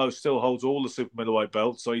 Canelo still holds all the super middleweight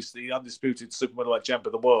belts, so he's the undisputed super middleweight champ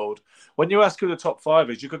of the world. When you ask who the top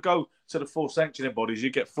 5 is, you could go to the 4 sanctioning bodies.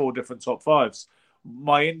 You get 4 different top 5s.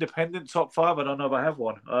 My independent top 5, I don't know if I have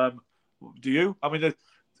one. Do you? I mean,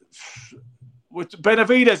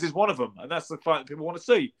 Benavidez is one of them, and that's the fight that people want to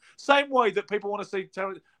see. Same way that people want to see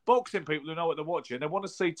boxing people who know what they're watching. They want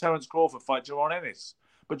to see Terence Crawford fight Jaron Ennis,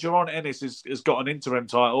 but Jaron Ennis has got an interim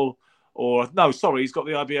title. He's got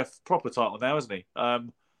the IBF proper title now, hasn't he?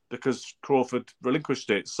 Because Crawford relinquished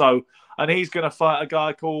it. So, and he's going to fight a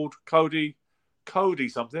guy called Cody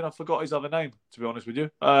something. I forgot his other name, to be honest with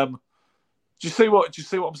you. Do you see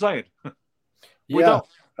what I'm saying? Yeah.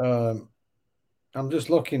 I'm just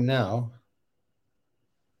looking now.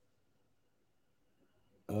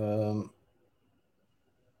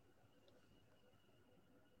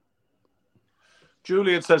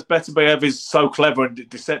 Julian says Benavidez is so clever and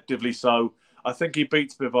deceptively so. I think he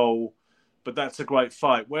beats Bivol, but that's a great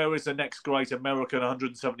fight. Where is the next great American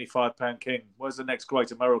 175-pound king? Where's the next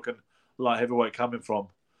great American light heavyweight coming from?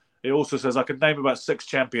 He also says, I can name about 6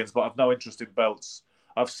 champions, but I've no interest in belts.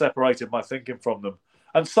 I've separated my thinking from them.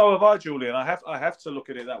 And so have I, Julian. I have to look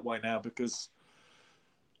at it that way now because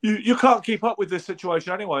you can't keep up with this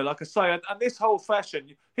situation anyway, like I say. And this whole fashion,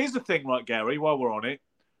 here's the thing, right, Gary, while we're on it.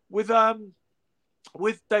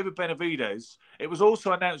 With David Benavidez, it was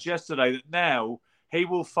also announced yesterday that now he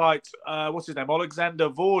will fight, what's his name, Alexander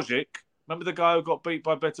Vorjik. Remember the guy who got beat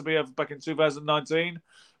by Benavidez back in 2019?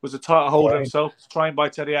 Was a title holder himself, trained by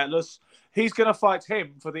Teddy Atlas. He's going to fight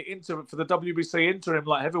him for the WBC interim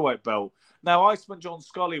light heavyweight belt. Now, Iceman John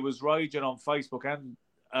Scully was raging on Facebook and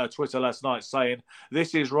Twitter last night saying,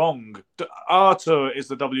 this is wrong. Artur is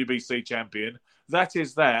the WBC champion. That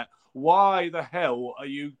is that. Why the hell are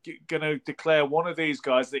you going to declare one of these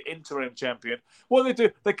guys the interim champion? What they do,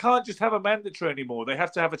 they can't just have a mandatory anymore. They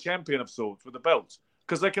have to have a champion of sorts with the belt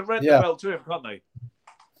because they can rent the belt to him, can't they?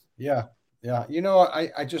 Yeah, yeah. You know,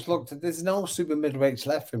 I just looked at, there's no super middleweights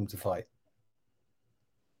left for him to fight.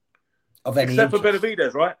 Except for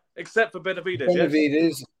Benavidez, right? Except for Benavidez.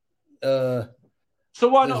 Yes. So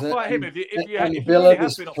why not fight him if you really happy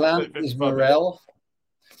not to is Morel.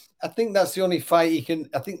 I think that's the only fight he can.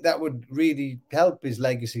 I think that would really help his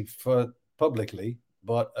legacy for publicly.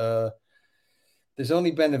 But there's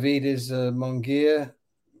only Benavidez, Munguia,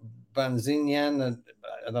 Banzinyan, and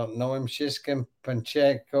I don't know him. Shiskin,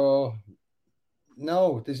 Pacheco.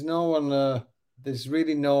 No, there's no one. There's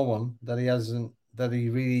really no one that he hasn't. That he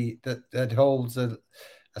really that holds a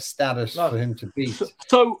status for him to beat.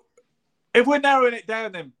 So if we're narrowing it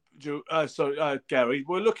down, then Gary,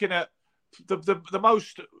 we're looking at. The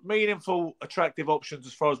most meaningful, attractive options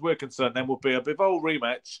as far as we're concerned then would be a Bivol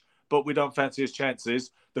rematch, but we don't fancy his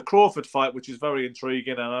chances. The Crawford fight, which is very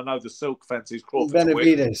intriguing, and I know the Silk fancies Crawford.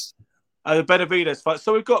 Benavidez. The Benavidez fight.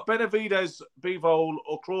 So we've got Benavidez, Bivol,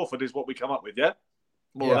 or Crawford is what we come up with, yeah?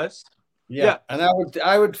 More or less. Yeah. And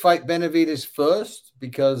I would fight Benavidez first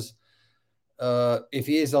because if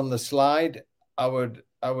he is on the slide, I would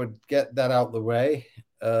get that out the way.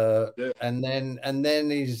 And then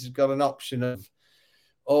he's got an option of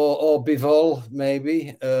or Bivol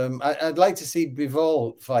maybe. I'd like to see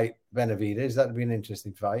Bivol fight Benavidez. That'd be an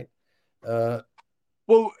interesting fight.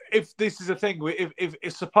 Well, if this is a thing,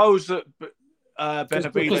 if suppose that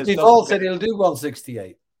Benavidez, because Bivol said he'll do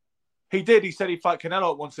 168. He did. He said he'd fight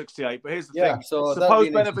Canelo at 168. But here's the thing: so suppose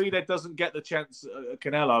Benavidez doesn't get the chance at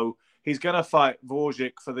Canelo. He's going to fight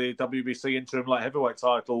Vorjik for the WBC interim light heavyweight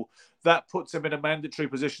title. That puts him in a mandatory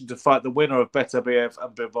position to fight the winner of Beterbiev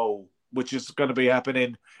and Bivol, which is going to be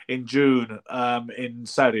happening in June in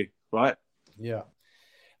Saudi, right? Yeah.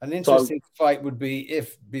 An interesting fight would be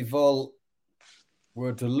if Bivol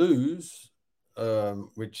were to lose,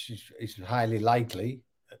 which is highly likely.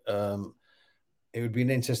 It would be an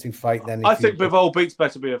interesting fight then. I think Bivol beats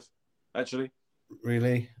Beterbiev, actually.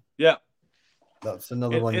 Really? Yeah. That's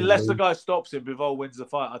another one. Unless the guy stops him, Bivol wins the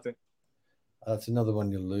fight, I think. That's another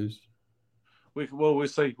one you'll lose. We'll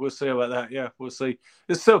see. We'll see about that. Yeah, we'll see.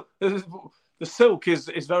 The Silk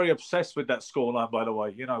is very obsessed with that scoreline, by the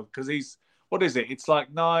way. You know, because he's what is it? It's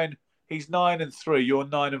like 9. He's 9-3. You're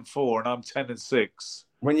 9-4, and I'm 10-6.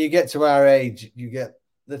 When you get to our age, you get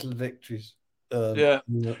little victories. You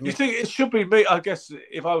think it should be me? I guess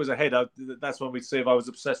if I was ahead, that's when we'd see if I was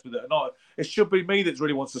obsessed with it or not. It should be me that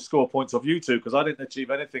really wants to score points off you two because I didn't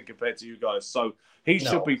achieve anything compared to you guys. So he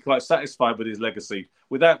should be quite satisfied with his legacy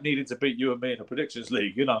without needing to beat you and me in a predictions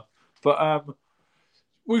league, you know. But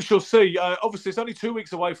we shall see. Obviously, it's only 2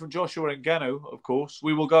 weeks away from Joshua and Ngannou, of course.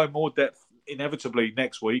 We will go in more depth inevitably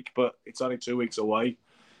next week, but it's only 2 weeks away.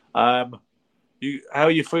 How are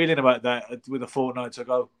you feeling about that with a fortnight to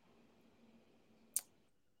go?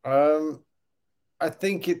 Um, I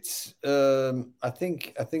think it's. I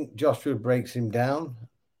think Joshua breaks him down.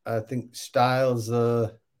 I think Styles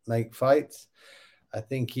make fights. I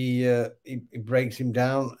think he breaks him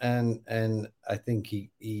down, and I think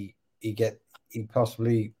he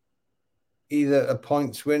possibly either a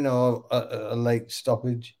points win or a late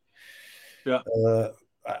stoppage. Yeah.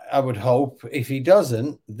 I would hope. If he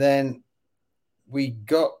doesn't, then we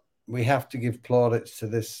got we have to give plaudits to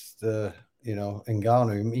this.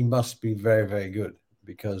 Ngannou. He must be very, very good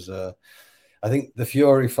because I think the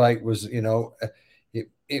Fury fight was,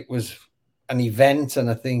 it was an event, and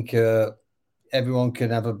I think everyone can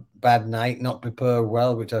have a bad night, not prepare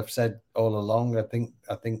well, which I've said all along. I think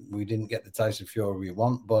we didn't get the Tyson Fury we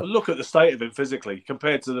want, but Look at the state of him physically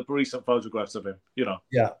compared to the recent photographs of him.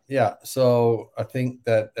 yeah. So I think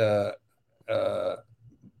that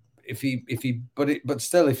but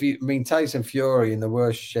still, Tyson Fury in the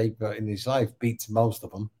worst shape in his life beats most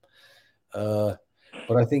of them.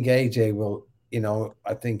 But I think AJ will.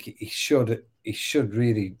 I think he should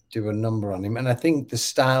really do a number on him, and I think the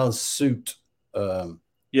styles suit.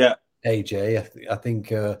 Yeah. AJ. I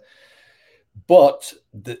think, but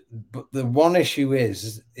the one issue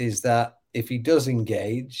is that if he does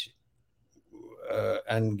engage,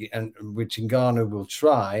 and which Ngannou will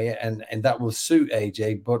try, and that will suit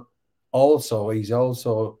AJ, but also he is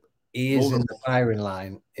in the firing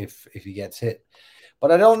line if he gets hit.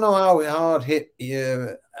 But I don't know how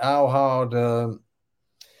hard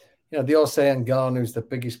they all say Ngannou's the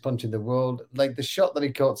biggest punch in the world. Like the shot that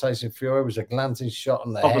he caught Tyson Fury was a glancing shot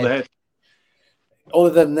on the Top head. of the head. Other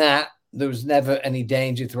than that, there was never any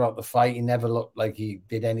danger throughout the fight. He never looked like he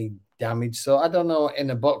did any damage. So I don't know in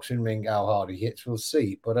a boxing ring how hard he hits. We'll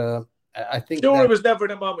see. But I think Fury was never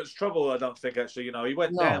in a moment's trouble. I don't think actually. He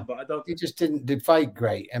went down, but I don't. He just didn't fight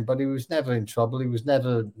great, but he was never in trouble. He was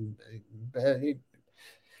never.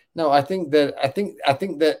 No, I think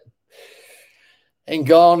that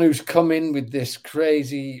Ngannou's come in with this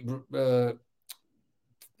crazy.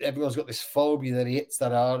 Everyone's got this phobia that he hits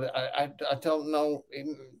that hard. I don't know.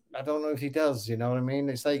 I don't know if he does. You know what I mean?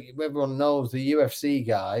 It's like everyone knows the UFC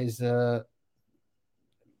guys.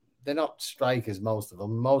 They're not strikers, most of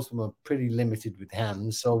them. Most of them are pretty limited with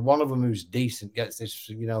hands. So one of them who's decent gets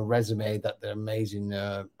this, resume that they're amazing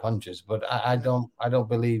punchers. But I don't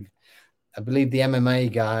believe. I believe the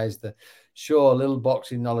MMA guys. Sure, a little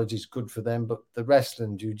boxing knowledge is good for them, but the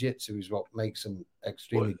wrestling, jiu-jitsu is what makes them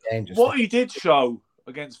extremely dangerous. What he did show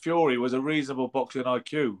against Fury was a reasonable boxing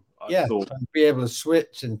IQ. I thought. Be able to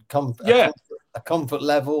switch and a comfort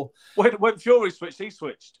level. When Fury switched, he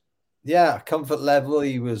switched. Yeah, comfort level.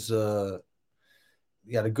 He was.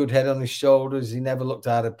 He had a good head on his shoulders. He never looked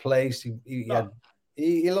out of place.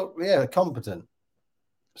 He looked competent.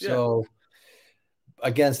 So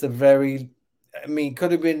against a very,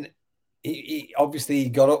 could have been. He obviously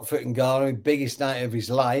got up for Ngannou, biggest night of his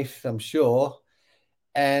life, I'm sure.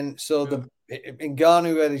 And so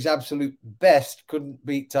Ngannou at his absolute best couldn't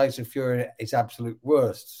beat Tyson Fury at his absolute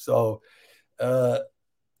worst. So,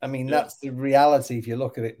 that's the reality. If you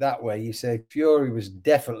look at it that way, you say Fury was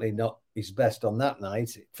definitely not his best on that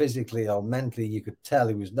night. Physically or mentally, you could tell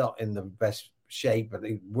he was not in the best shape, but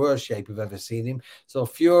the worst shape I've ever seen him. So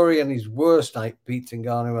Fury on his worst night beats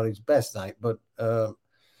Ngannou on his best night. But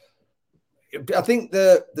I think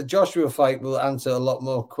the Joshua fight will answer a lot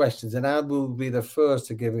more questions, and I will be the first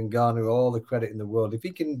to give Ngannou all the credit in the world. If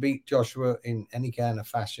he can beat Joshua in any kind of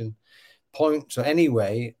fashion, points or any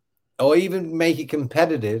way, or even make it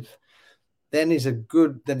competitive, then he's a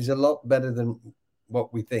lot better than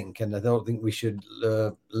what we think. And I don't think we should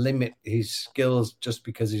limit his skills just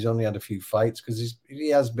because he's only had a few fights, because he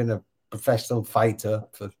has been a professional fighter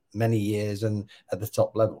for many years and at the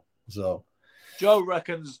top level. So Joe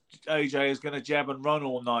reckons AJ is going to jab and run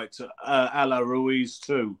all night, a la Ruiz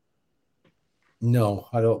too. No,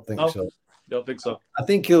 I don't think so. Don't think so. I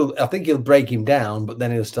think he'll break him down, but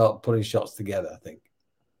then he'll start putting shots together.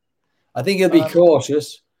 I think he'll be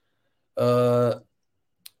cautious. I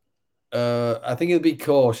think he'll be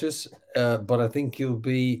cautious, but I think he'll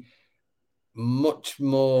be much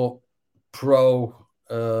more pro.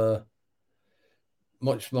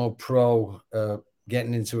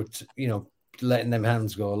 Getting into it, letting them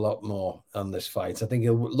hands go a lot more on this fight. I think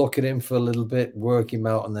he'll look at him for a little bit, work him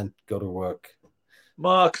out, and then go to work.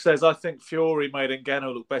 Mark says, I think Fury made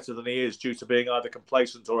Ngannou look better than he is due to being either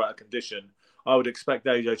complacent or out of condition. I would expect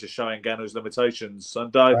AJ to show Ngannou's limitations.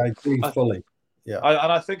 And I agree fully. Yeah.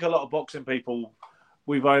 And I think a lot of boxing people,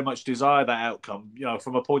 we very much desire that outcome,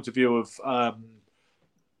 from a point of view of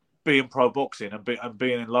being pro boxing and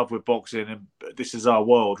being in love with boxing. And this is our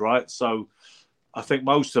world, right? So I think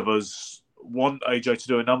most of us want AJ to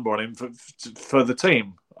do a number on him for the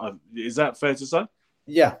team. Is that fair to say?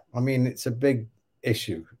 Yeah, I mean it's a big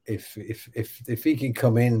issue if he can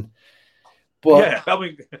come in, but yeah, I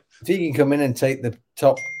mean if he can come in and take the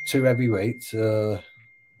top 2 heavyweights,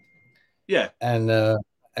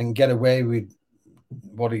 and get away with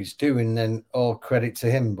what he's doing, then all credit to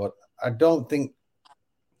him. But I don't think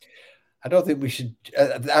we should.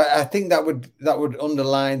 I think that would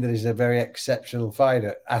underline that he's a very exceptional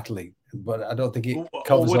fighter, athlete. But I don't think it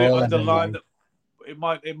covers or would it all. underline that it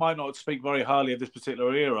might not speak very highly of this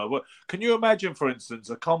particular era? Well, can you imagine, for instance,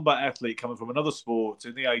 a combat athlete coming from another sport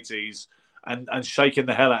in the 80s and shaking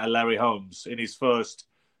the hell out of Larry Holmes in his first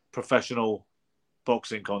professional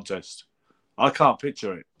boxing contest? I can't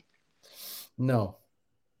picture it. No.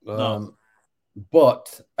 No.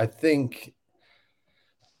 But I think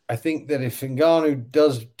that if Ngannou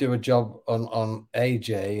does do a job on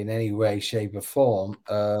AJ in any way, shape, or form,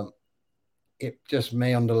 it just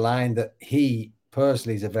may underline that he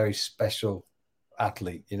personally is a very special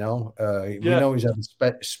athlete. We know he's had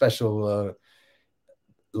a special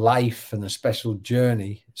life and a special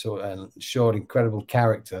journey, and showed incredible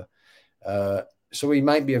character. So he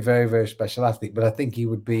might be a very, very special athlete, but I think he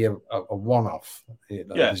would be a one-off.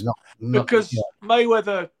 Because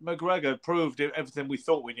Mayweather McGregor proved everything we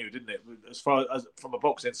thought we knew, didn't it? As far as from a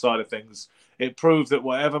boxing side of things, it proved that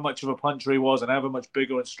whatever much of a puncher he was, and however much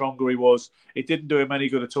bigger and stronger he was, it didn't do him any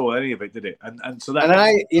good at all. Any of it, did it? And so that. And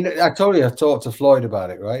I told you I talked to Floyd about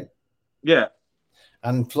it, right? Yeah.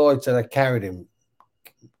 And Floyd said I carried him.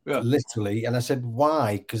 Yeah. Literally, and I said,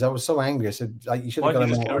 why? Because I was so angry. I said, like, you should have got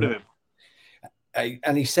him. Get rid of him?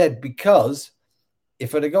 And he said, because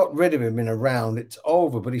if I'd have got rid of him in a round, it's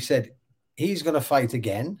over. But he said, he's going to fight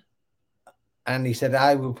again. And he said,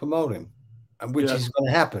 I will promote him, which is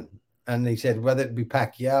going to happen. And he said, whether it be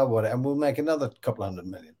Pacquiao or whatever, and we'll make another couple $100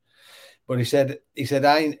 million. But he said,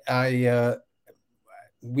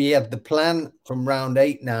 we had the plan from round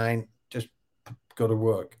 8, 9, just go to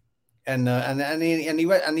work. And he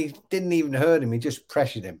went, and he didn't even hurt him. He just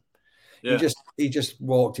pressured him. Yeah. He just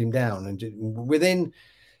walked him down, and within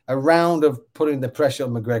a round of putting the pressure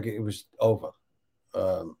on McGregor, it was over.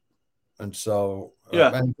 And so,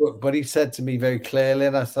 but he said to me very clearly,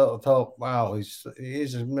 and I thought, wow, he's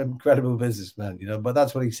an incredible businessman, But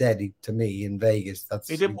that's what he said to me in Vegas.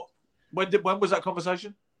 He did. When was that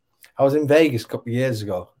conversation? I was in Vegas a couple of years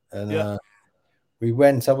ago, and we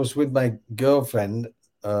went. I was with my girlfriend,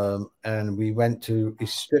 and we went to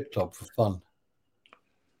his strip club for fun.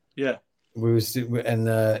 Yeah. I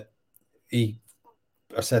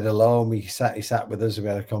said hello, and he sat with us. We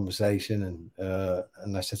had a conversation,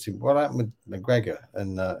 and I said to him, "What happened with McGregor?"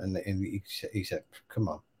 And he said, "Come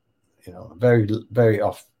on, very, very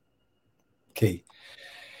off key."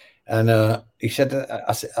 And he said,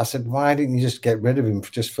 "I said, why didn't you just get rid of him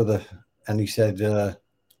just for the?" And he said,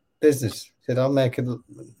 "Business." He said, "I'll make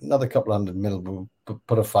another couple $100 million. We'll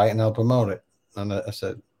put a fight, and I'll promote it." And I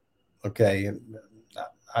said, "Okay."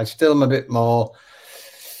 I still am a bit more.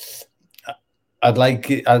 I'd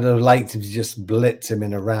have liked to just blitz him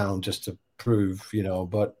in a round just to prove,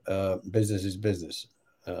 But business is business.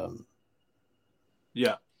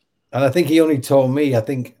 Yeah, and I think he only told me. I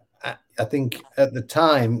think at the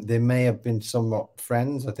time they may have been somewhat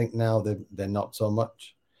friends. I think now they're not so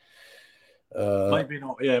much. Maybe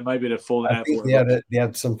not. Yeah, maybe they're falling out. They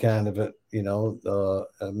had some kind of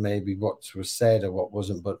maybe what was said or what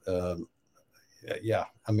wasn't, but. Yeah,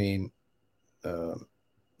 I mean,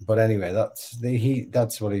 but anyway,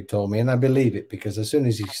 that's what he told me, and I believe it because as soon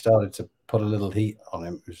as he started to put a little heat on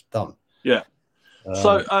him, it was done. Yeah.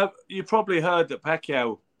 So you probably heard that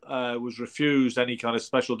Pacquiao was refused any kind of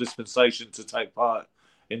special dispensation to take part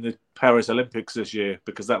in the Paris Olympics this year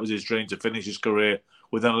because that was his dream to finish his career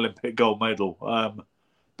with an Olympic gold medal.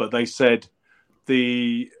 But they said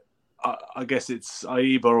I guess it's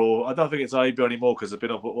AIBA, or I don't think it's AIBA anymore because there's been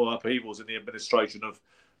all upheavals in the administration of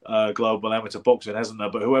global amateur boxing, hasn't there?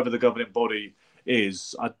 But whoever the governing body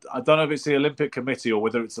is, I don't know if it's the Olympic Committee or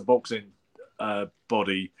whether it's the boxing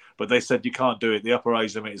body, but they said you can't do it. The upper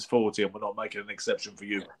age limit is 40 and we're not making an exception for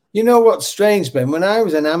you. You know what's strange, Ben? When I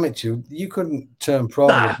was an amateur, you couldn't turn pro.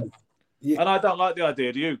 And I don't like the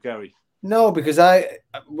idea, do you, Gary? No, because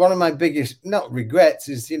one of my biggest not regrets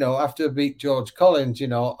is, after I beat George Collins, I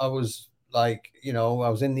was like, I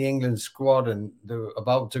was in the England squad and they were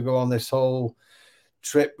about to go on this whole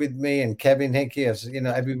trip with me and Kevin Hickey, as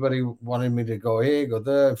everybody wanted me to go here, go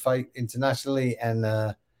there, fight internationally. And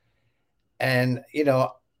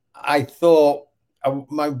I thought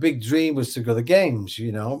my big dream was to go to the games,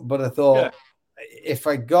 but I thought if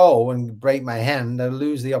I go and break my hand, I'll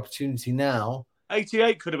lose the opportunity now.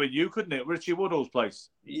 88 could have been you, couldn't it? Richie Woodall's place.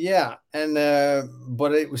 Yeah, and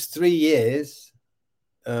but it was 3 years.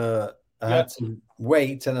 I had to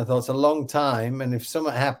wait, and I thought it's a long time. And if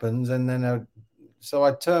something happens, and then so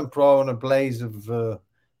I turned pro in a blaze of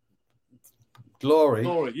glory.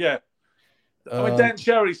 Glory, yeah. I mean, Dan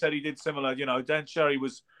Sherry said he did similar. You know, Dan Sherry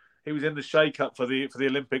was in the shake-up for the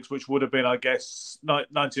Olympics, which would have been, I guess,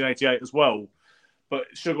 1988 as well. But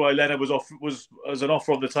Sugar Ray Leonard was as an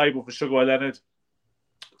offer on the table for Sugar Ray Leonard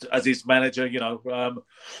as his manager, you know,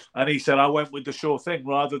 and he said, I went with the sure thing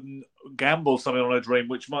rather than gamble something on a dream,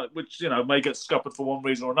 which you know, may get scuppered for one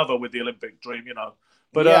reason or another with the Olympic dream, you know.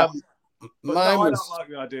 But yeah, but mine no, I was don't like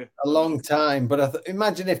the idea. a long time. But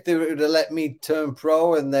imagine if they would have let me turn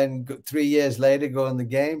pro and then 3 years later go in the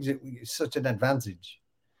games. It's such an advantage.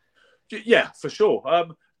 Yeah, for sure.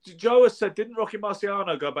 Joe has said, didn't Rocky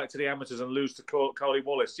Marciano go back to the amateurs and lose to Coley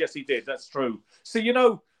Wallace? Yes, he did. That's true. See, you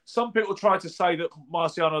know, some people try to say that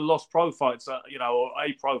Marciano lost pro fights, you know, or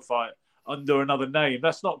a pro fight under another name.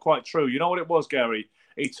 That's not quite true. You know what it was, Gary?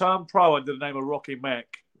 He turned pro under the name of Rocky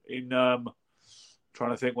Mack in, trying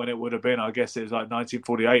to think when it would have been. I guess it was like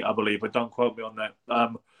 1948, I believe, but don't quote me on that.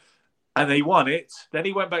 And he won it. Then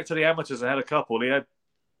he went back to the amateurs and had a couple. He had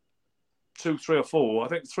 3 or 4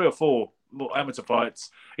 amateur fights.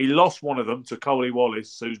 He lost one of them to Coley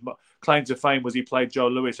Wallace, whose claim to fame was he played Joe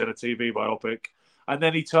Louis in a TV biopic. And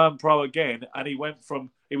then he turned pro again, and he was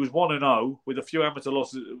 1-0 with a few amateur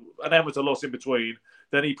losses, an amateur loss in between.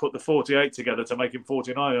 Then he put the 48 together to make him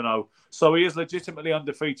 49-0. So he is legitimately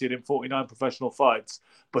undefeated in 49 professional fights,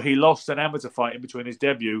 but he lost an amateur fight in between his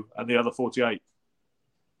debut and the other 48.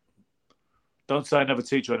 Don't say I never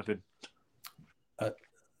teach you anything.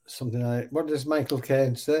 What does Michael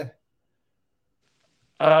Caine say?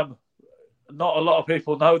 Not a lot of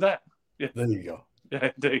people know that. Yeah. There you go.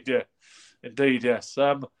 Yeah, indeed, yeah. Indeed, yes.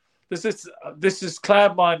 This is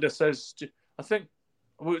Cloudminder says, I think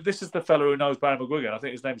this is the fellow who knows Barry McGuigan. I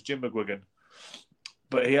think his name's Jim McGuigan,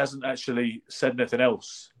 but he hasn't actually said anything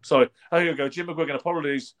else. Sorry. There you go. Jim McGuigan,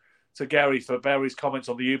 apologies to Gary for Barry's comments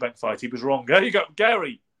on the Eubank fight. He was wrong. There you go,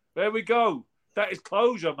 Gary. There we go. That is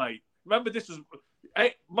closure, mate. Remember, this was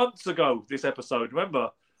 8 months ago, this episode. Remember?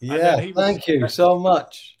 Yeah, thank you so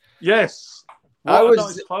much. Yes. I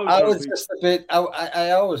was just a bit.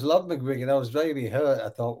 I always loved McGuigan. I was very hurt. I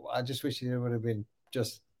thought I just wish it would have been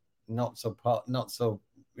just not so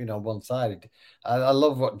one-sided. I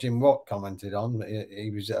love what Jim Watt commented on. I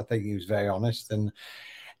think he was very honest, and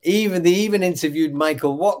they even interviewed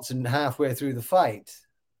Michael Watson halfway through the fight.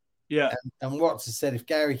 Yeah, and Watson said if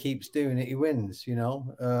Gary keeps doing it, he wins. You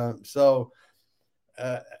know,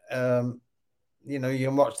 you know, you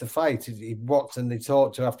can watch the fight. Watson, they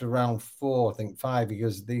talked to after round 4, I think 5,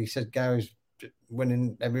 because he said Gary's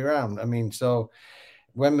winning every round. I mean, so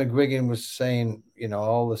when McGuigan was saying, you know,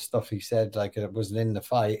 all the stuff he said, like it wasn't in the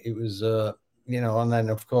fight, it was, you know, and then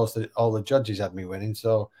of course all the judges had me winning.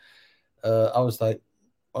 So I was like,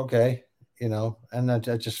 okay, you know, and I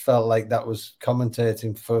just felt like that was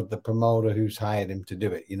commentating for the promoter who's hired him to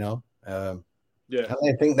do it, you know. Yeah, and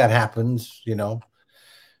I think that happens, you know.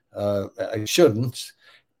 I shouldn't,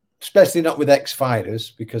 especially not with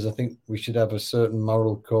ex-fighters, because I think we should have a certain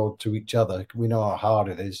moral code to each other. We know how hard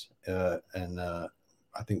it is, and I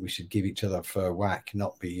think we should give each other a fair whack,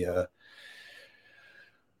 not be.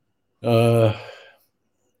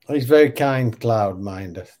 He's very kind,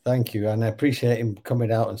 Cloudminder. Thank you, and I appreciate him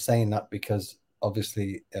coming out and saying that, because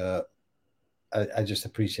obviously, I just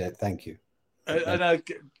appreciate it. Thank you. And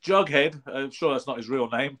Jughead, I'm sure that's not his real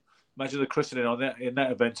name. Imagine the christening on that in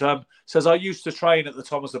that event. Says I used to train at the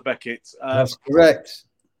Thomas of Beckett. That's correct.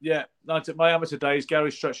 Yeah, my amateur days. Gary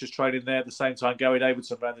Stretch was training there at the same time. Gary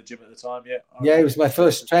Davidson ran the gym at the time. Yeah, he was my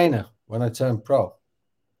first trainer when I turned pro.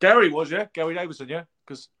 Gary was, yeah. Gary Davidson, yeah.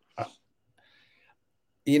 Because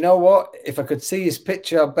you know what? If I could see his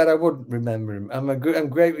picture, I bet I wouldn't remember him. I'm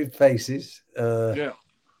great with faces. Yeah.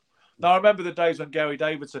 No, I remember the days when Gary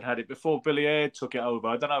Davidson had it before Billy Aird took it over.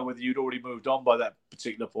 I don't know whether you'd already moved on by that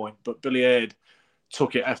particular point, but Billy Aird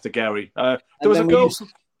took it after Gary. There was a girl.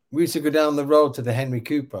 We used to go down the road to the Henry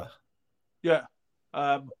Cooper. Yeah.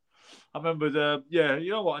 I remember you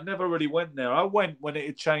know what? I never really went there. I went when it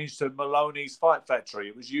had changed to Maloney's Fight Factory.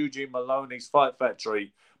 It was Eugene Maloney's Fight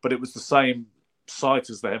Factory, but it was the same site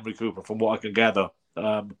as the Henry Cooper, from what I can gather.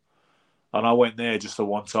 And I went there just the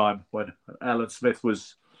one time when Alan Smith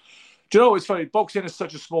was. Do you know what's funny? Boxing is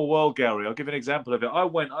such a small world, Gary. I'll give you an example of it.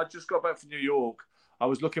 I just got back from New York. I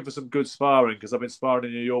was looking for some good sparring because I've been sparring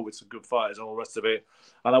in New York with some good fighters and all the rest of it.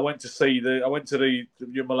 And I went to the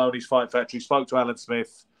Maloney's Fight Factory, spoke to Alan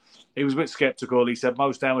Smith. He was a bit skeptical. He said,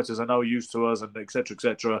 most amateurs are no use to us, and et cetera, et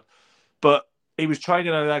cetera. But he was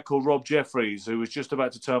training a lad called Rob Jeffries, who was just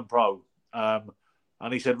about to turn pro.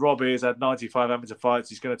 And he said, Rob here's had 95 amateur fights.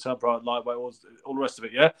 He's going to turn pro at lightweight, all the rest of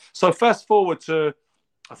it, yeah? So fast forward to,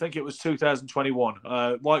 I think it was 2021,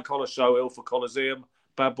 White Collar Show, Ilford Coliseum,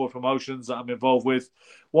 Bad Boy Promotions that I'm involved with.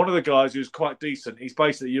 One of the guys who's quite decent, he's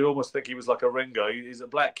basically, you almost think he was like a ringer. He's a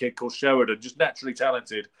black kid called Sheridan, just naturally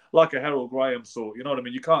talented, like a Harold Graham sort. You know what I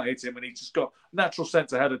mean? You can't hit him, and he's just got natural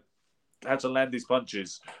sense of how to land his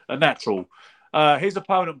punches. A natural. His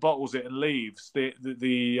opponent bottles it and leaves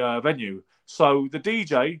the venue. So the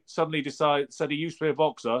DJ suddenly said he used to be a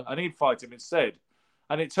boxer and he'd fight him instead.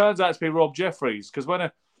 And it turns out to be Rob Jeffries, because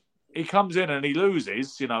when he comes in and he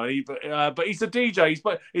loses, you know, but he's a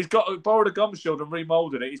DJ. He's got borrowed a gum shield and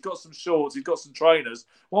remolded it. He's got some shorts. He's got some trainers.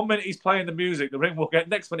 1 minute he's playing the music, the ring will get.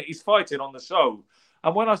 Next minute he's fighting on the show.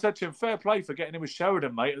 And when I said to him, fair play for getting him with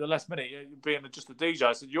Sheridan, mate, at the last minute, being just a DJ,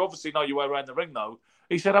 I said, you obviously know your way around the ring, though.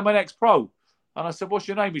 He said, I'm an ex-pro. And I said, what's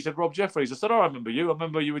your name? He said, Rob Jeffries. I said, oh, I remember you. I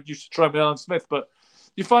remember you used to train with Alan Smith. But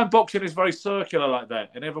you find boxing is very circular like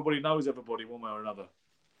that, and everybody knows everybody one way or another.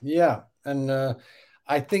 Yeah, and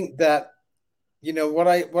I think that, you know, what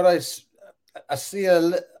I see a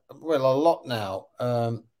lot now.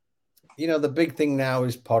 You know, the big thing now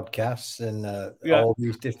is podcasts and all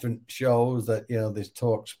these different shows that, you know, there's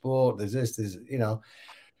Talk Sport, there's this, there's, you know.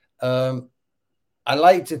 I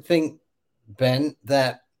like to think, Ben,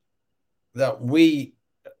 that we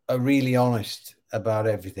are really honest about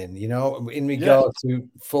everything, you know, in regard to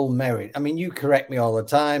full merit. I mean, you correct me all the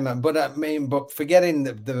time, but forgetting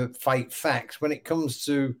the fight facts, when it comes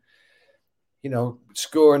to, you know,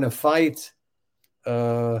 scoring a fight,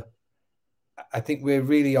 I think we're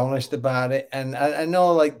really honest about it. And I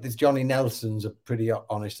know, like, this Johnny Nelson's are pretty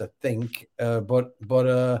honest, I think, but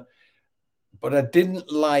I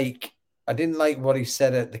didn't like what he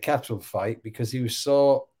said at the Capital fight, because he was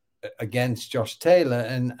so against Josh Taylor,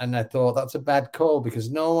 and I thought that's a bad call,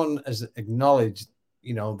 because no one has acknowledged,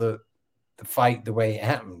 you know, the fight the way it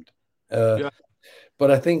happened.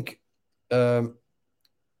 But I think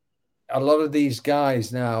a lot of these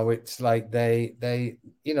guys now, it's like they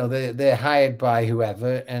you know, they're hired by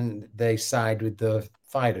whoever and they side with the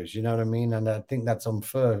fighters, you know what I mean? And I think that's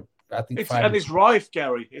unfair. I think it's rife,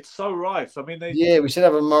 Gary. It's so rife. I mean, we should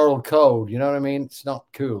have a moral code. You know what I mean? It's not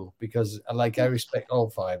cool, because I respect all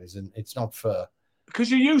fighters, and it's not fair. Because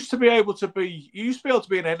you used to be able to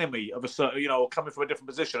be an enemy of a certain, you know, coming from a different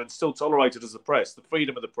position and still tolerated as the press, the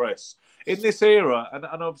freedom of the press. In this era, and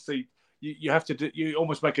obviously you have to you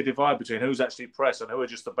almost make a divide between who's actually press and who are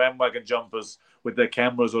just the bandwagon jumpers with their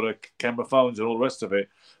cameras or their camera phones and all the rest of it.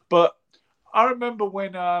 But I remember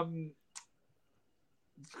when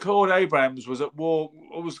Claude Abrams was at war.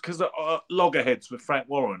 It was because of loggerheads with Frank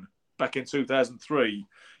Warren back in 2003.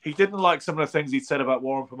 He didn't like some of the things he'd said about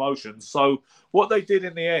Warren Promotions. So what they did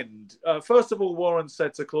in the end, first of all, Warren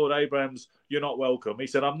said to Claude Abrams, "You're not welcome." He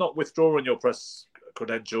said, "I'm not withdrawing your press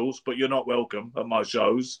credentials, but you're not welcome at my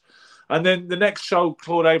shows." And then the next show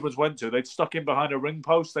Claude Abrams went to, they'd stuck him behind a ring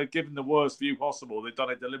post. They'd given the worst view possible. They'd done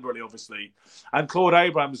it deliberately, obviously. And Claude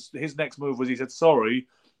Abrams, his next move was, he said, "Sorry,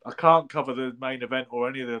 I can't cover the main event or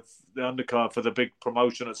any of the undercard for the big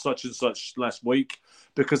promotion at such and such last week,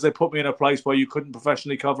 because they put me in a place where you couldn't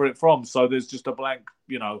professionally cover it from. So there's just a blank,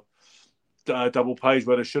 you know, double page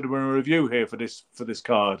where there should have been a review here for this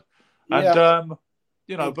card." And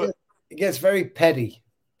you know, but it gets very petty.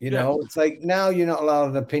 You know, it's like now you're not allowed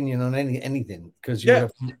an opinion on anything because you're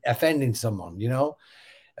offending someone. You know,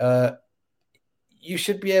 you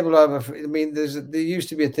should be able to have I mean, there used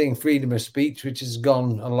to be a thing, freedom of speech, which has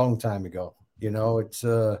gone a long time ago. You know, it's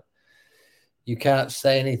you can't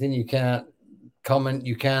say anything, you can't comment,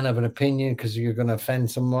 you can't have an opinion because you're going to offend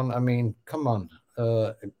someone. I mean, come on.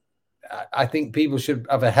 I think people should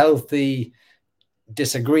have a healthy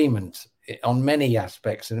disagreement on many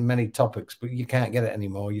aspects and many topics, but you can't get it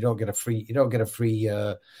anymore. You don't get a free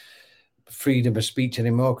freedom of speech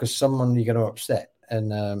anymore because someone you're going to upset.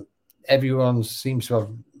 And everyone seems to have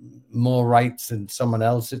more rights than someone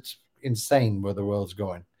else. It's insane where the world's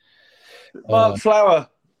going. Mark Flower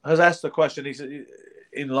has asked the question. He's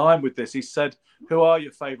in line with this. He said, "Who are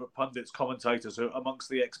your favourite pundits, commentators amongst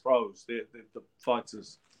the ex-pros, the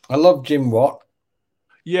fighters?" I love Jim Watt.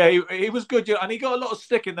 Yeah, he was good, and he got a lot of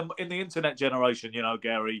stick in the internet generation. You know,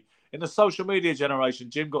 Gary, in the social media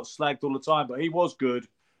generation, Jim got slagged all the time, but he was good.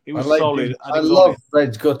 He was solid. I love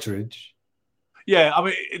Fred Gutteridge. Yeah, I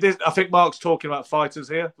mean, I think Mark's talking about fighters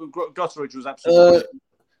here. Gutteridge was absolutely.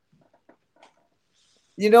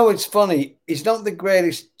 You know, it's funny. He's not the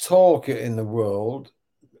greatest talker in the world,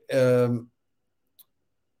 but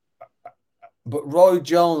Roy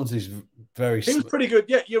Jones is very. He was pretty good.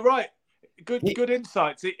 Yeah, you're right. good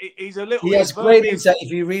insights. He's a little. He has great insight.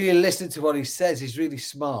 If you really listen to what he says, he's really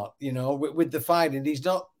smart. You know, with the fighting, he's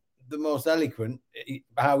not the most eloquent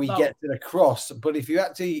how he gets it across. But if you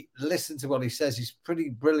actually listen to what he says, he's pretty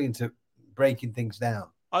brilliant at breaking things down.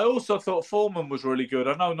 I also thought Foreman was really good.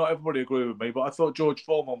 I know not everybody agreed with me, but I thought George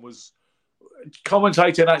Foreman was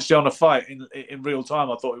commentating actually on a fight in real time.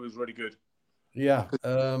 I thought he was really good. Yeah.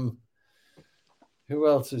 Who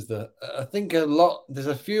else is there? I think there's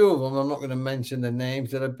a few of them. I'm not going to mention the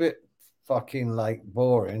names. They're a bit fucking like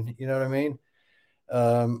boring. You know what I mean?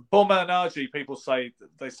 Paul Malignaggi, people say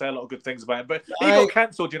a lot of good things about him, but he got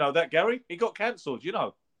cancelled. You know that, Gary? He got cancelled. You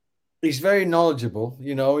know. He's very knowledgeable.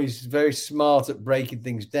 You know, he's very smart at breaking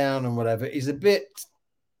things down and whatever. He's a bit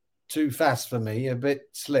too fast for me. A bit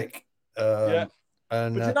slick. Yeah.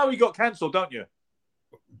 But you know he got cancelled, don't you?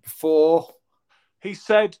 He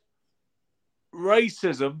said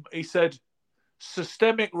racism. He said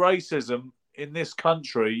systemic racism in this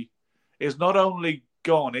country is not only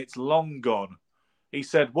gone, it's long gone. He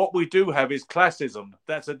said what we do have is classism.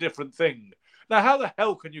 That's a different thing. Now, how the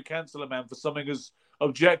hell can you cancel a man for something as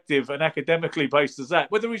objective and academically based as that,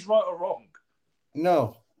 whether he's right or wrong?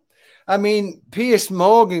 No. I mean, Piers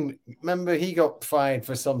Morgan, remember he got fired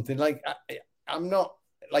for something. Like, I'm not,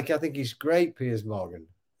 like, I think he's great, Piers Morgan.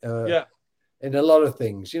 Yeah. In a lot of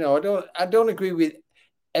things. You know, I don't agree with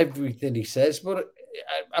everything he says, but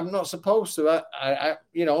I'm not supposed to. I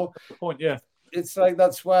you know. That's the point, yeah. It's like,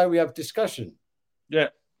 that's why we have discussion. Yeah.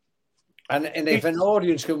 And if an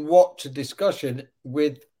audience can watch a discussion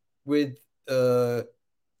with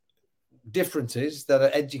differences that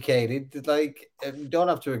are educated, like, you don't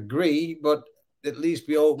have to agree, but at least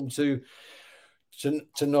be open to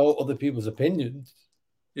know other people's opinions.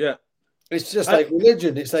 Yeah. It's just like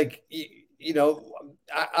religion. It's like, you know,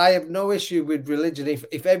 I have no issue with religion.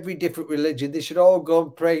 If every different religion, they should all go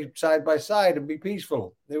and pray side by side and be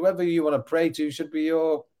peaceful. Whoever you want to pray to should be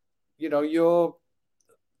your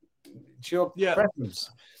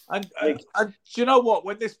preference. And do you know what?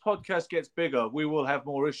 When this podcast gets bigger, we will have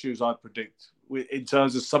more issues, I predict, in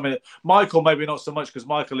terms of something. Michael, maybe not so much, because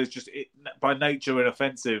Michael is just by nature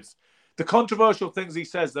inoffensive. The controversial things he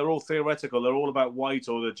says, they're all theoretical. They're all about weight,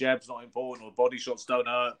 or the jab's not important, or body shots don't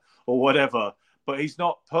hurt, or whatever. But he's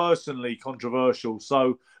not personally controversial.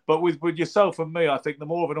 So, but with yourself and me, I think the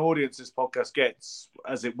more of an audience this podcast gets,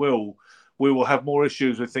 as it will, we will have more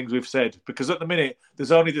issues with things we've said. Because at the minute,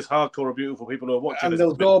 there's only this hardcore of beautiful people who are watching. And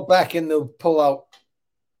they'll go back and they'll pull out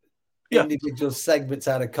individual segments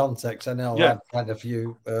out of context. I know I've had a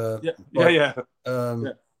few. What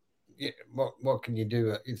can you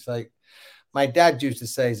do? It's like, my dad used to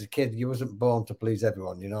say as a kid, you wasn't born to please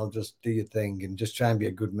everyone, you know, just do your thing and just try and be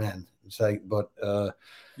a good man. It's like, but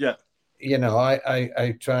you know,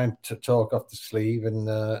 I try to talk off the sleeve, and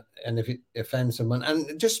if it offends someone,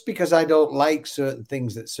 and just because I don't like certain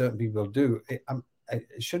things that certain people do, it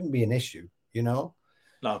shouldn't be an issue, you know.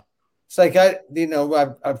 No, it's like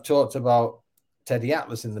I've talked about Teddy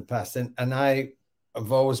Atlas in the past, and I've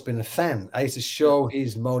always been a fan. I used to show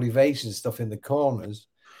his motivation stuff in the corners.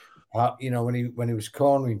 You know, when he was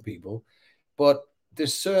cornering people, but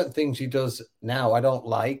there's certain things he does now I don't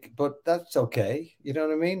like, but that's okay. You know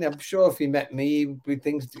what I mean? I'm sure if he met me, with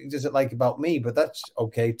things he doesn't like about me, but that's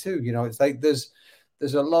okay too. You know, it's like there's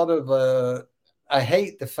a lot of I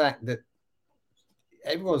hate the fact that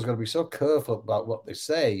everyone's got to be so careful about what they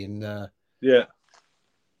say, and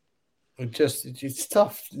it's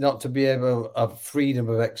tough not to be able to have freedom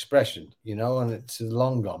of expression, you know, and it's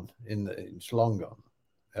long gone. It's long gone.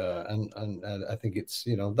 And I think it's,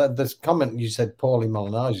 you know, that this comment you said, Paulie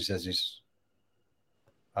Malignaggi says is,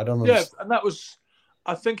 I don't know. Yeah, and that was,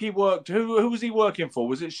 I think he worked. Who was he working for?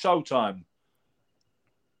 Was it Showtime?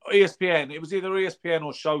 ESPN. It was either ESPN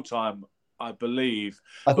or Showtime, I believe.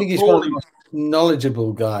 I think he's one of the most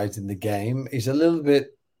knowledgeable guys in the game. He's a little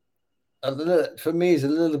bit, for me, he's a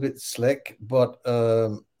little bit slick, but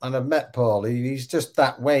and I've met Paulie. He's just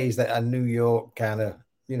that way. He's that a New York kind of.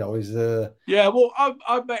 You know, he's well,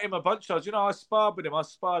 I've met him a bunch of times. You know, I sparred with him. I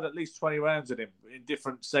sparred at least 20 rounds with him in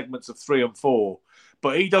different segments of 3 and 4.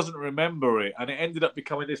 But he doesn't remember it, and it ended up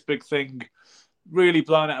becoming this big thing, really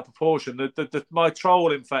blown out of proportion. My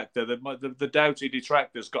trolling factor, the doughty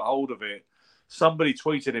detractors got hold of it. Somebody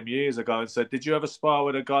tweeted him years ago and said, "Did you ever spar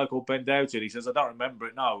with a guy called Ben Doughty?" And he says, "I don't remember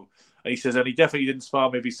it, no." And he says, "And he definitely didn't spar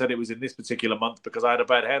me if he said it was in this particular month because I had a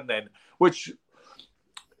bad hand then," which.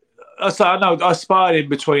 So I know I sparred in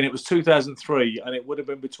between. It was 2003, and it would have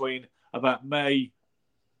been between about May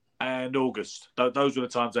and August. Those were the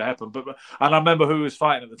times that happened. And I remember who he was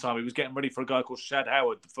fighting at the time. He was getting ready for a guy called Shad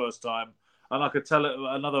Howard the first time, and I could tell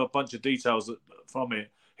another bunch of details from it.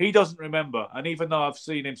 he doesn't remember. And even though I've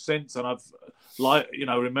seen him since, and I've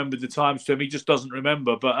remembered the times to him, he just doesn't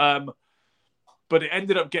remember. But it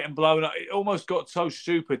ended up getting blown up. It almost got so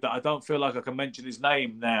stupid that I don't feel like I can mention his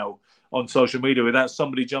name now on social media without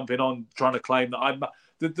somebody jumping on trying to claim that I'm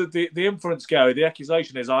the inference, Gary. The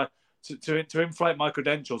accusation is to inflate my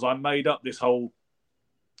credentials. I made up this whole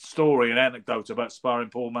story and anecdote about sparring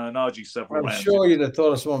Paul Malignaggi several rounds. I'm sure you'd have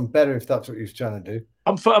thought of someone better if that's what he was trying to do.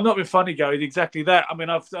 I'm not being funny, Gary. Exactly that. I mean,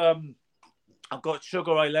 I've got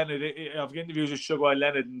Sugar Ray Leonard. I've interviews with Sugar Ray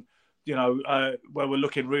Leonard, and where we're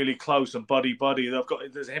looking really close and buddy.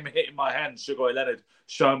 There's him hitting my hand, Sugar Ray Leonard,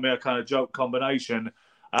 showing me a kind of joke combination.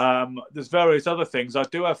 There's various other things. I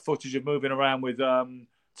do have footage of moving around with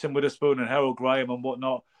Tim Witherspoon and Harold Graham and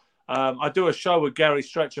whatnot. I do a show with Gary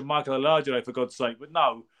Stretch and Michael Alagere, for God's sake. But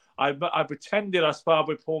no, I pretended I sparred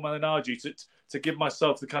with Paul Malignaggi to give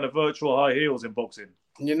myself the kind of virtual high heels in boxing.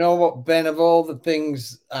 You know what, Ben? Of all the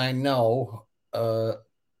things I know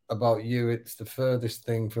about you, it's the furthest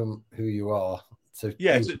thing from who you are. To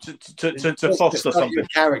foster something. Your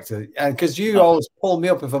character, and because you always pull me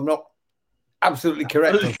up if I'm not absolutely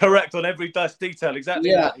correct. Correct on every detail,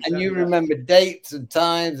 exactly. Yeah, exactly and you that. remember dates and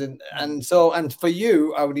times, and for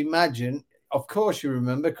you, I would imagine, of course, you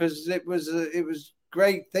remember because it was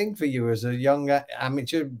great thing for you as a young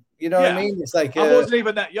amateur. You know what I mean? It's like I wasn't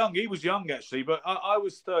even that young. He was young actually, but I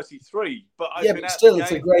was 33. But still,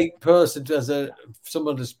 it's a great person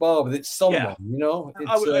someone to spar with. It's someone, you know.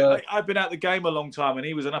 I've been out the game a long time, and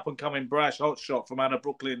he was an up and coming brash hotshot from out of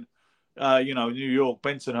Brooklyn, New York,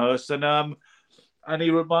 Bensonhurst, and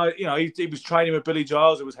he he was training with Billy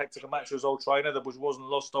Giles. It was Hector Camacho's old trainer that wasn't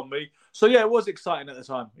lost on me. So yeah, it was exciting at the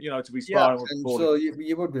time, to be sparring with. So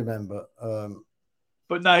you would remember.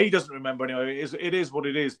 But no, he doesn't remember anyway. It is what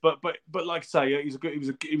it is. But like I say,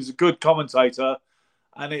 he was a good commentator,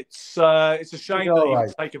 and it's a shame that he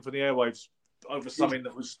was taken from the airwaves over something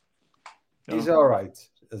that was. He's all right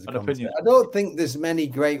as an opinion. I don't think there's many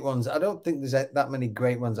great ones. I don't think there's that many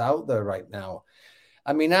great ones out there right now.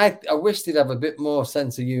 I mean, I wish they'd have a bit more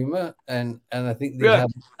sense of humor, and I think they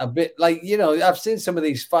have a bit I've seen some of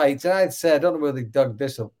these fights, and I'd say I don't know where they dug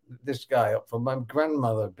this guy up from. My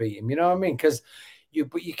grandmother beat him. You know what I mean? Because.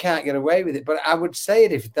 But you can't get away with it. But I would say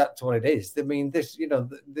it if that's what it is. I mean,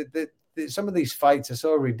 some of these fights are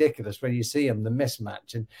so ridiculous when you see them, the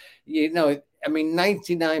mismatch. And, I mean,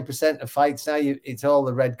 99% of fights now, it's all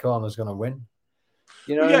the red corner's going to win.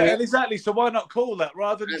 You know what I mean? Exactly. So why not call that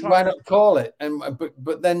rather than why not call it? And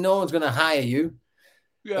but then no one's going to hire you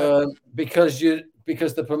because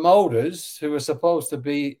the promoters who are supposed to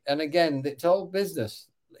be, and again, it's all business.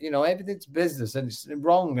 Everything's business and it's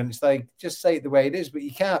wrong. And it's like, just say it the way it is, but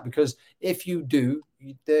you can't, because if you do,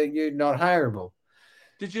 you're not hireable.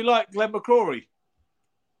 Did you like Glenn McCrory?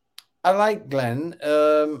 I like Glenn.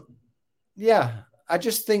 I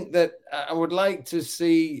just think that I would like to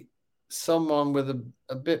see someone with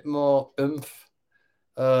a bit more oomph.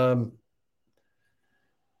 Do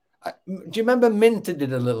you remember Minter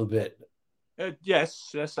did a little bit? Yes.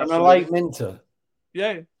 And absolutely. I like Minter.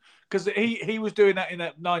 Yeah. Because he was doing that in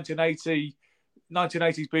that 1980s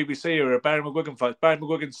BBC era, Barry McGuigan fights. Barry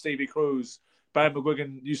McGuigan, Stevie Cruz, Barry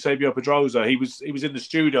McGuigan, Eusebio Pedrosa. He was in the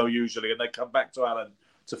studio usually, and they come back to Alan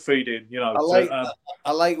to feed in.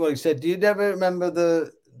 I like what he said. Do you ever remember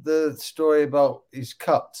the story about his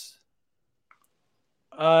cuts?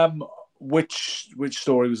 Which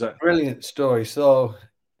story was that? Brilliant story. So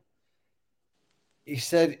he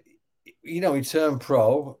said, he turned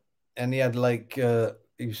pro, and he had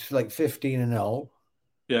he was like 15-0.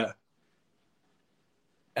 Yeah.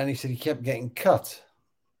 And he said he kept getting cut.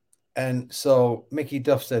 And so Mickey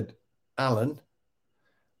Duff said, Alan,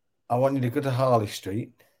 I want you to go to Harley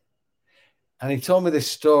Street. And he told me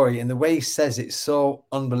this story, and the way he says it's so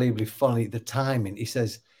unbelievably funny, the timing. He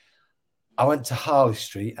says, I went to Harley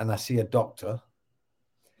Street and I see a doctor.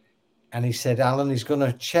 And he said, Alan, he's going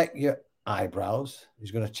to check your eyebrows.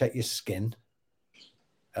 He's going to check your skin.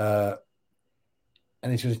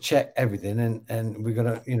 And he's going to check everything, and we're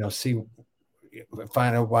going to,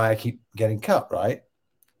 find out why I keep getting cut, right?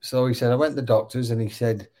 So he said, I went to the doctors, and he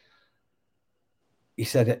said, your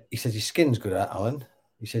skin's good, Alan.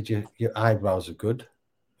 He said, your eyebrows are good.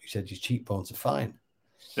 He said, your cheekbones are fine.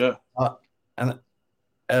 Yeah. And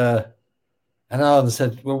Alan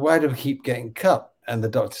said, well, why do we keep getting cut? And the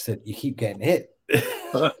doctor said, you keep getting hit.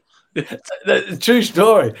 The true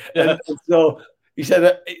story. Yeah. And so he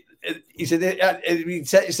said, he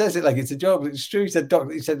says it like it's a joke, but it's true. He said,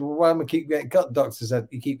 doctor, he said, well, why am I keep getting cut? The doctor said,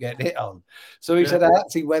 you keep getting hit on. So he said, I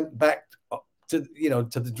actually went back to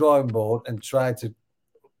the drawing board and tried to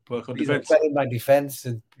work on defense. Better my defense,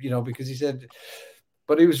 and because he said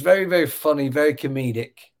But he was very, very funny, very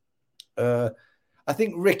comedic. I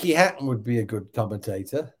think Ricky Hatton would be a good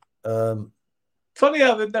commentator. Funny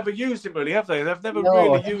how they've never used him, really, have they? They've never I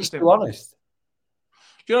really think used he's him. too honest.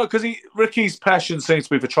 You know, because Ricky's passion seems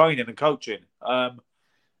to be for training and coaching. And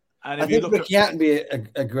I think Ricky Hatton be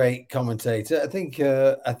a great commentator. I think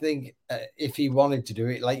if he wanted to do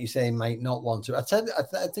it, like you say, he might not want to.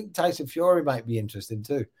 I think Tyson Fury might be interesting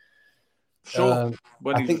too. Sure,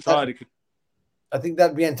 when he's retired, he could. I think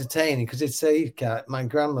that'd be entertaining because it'd say my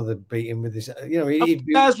grandmother beat him with his.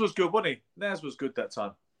 Naz was good, wasn't he? Naz was good that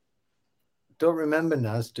time. Don't remember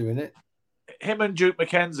Naz doing it. Him and Duke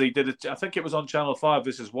McKenzie did it. I think it was on Channel 5.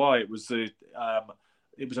 This is why it was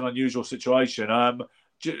it was an unusual situation.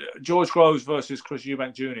 George Groves versus Chris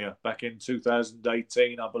Eubank Jr. back in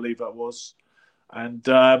 2018, I believe that was. And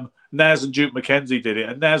Naz and Duke McKenzie did it.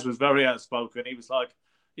 And Naz was very outspoken. He was like,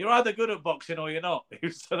 "You're either good at boxing or you're not."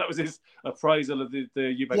 So that was his appraisal of the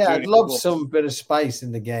Eubank Jr. I'd love some bit of spice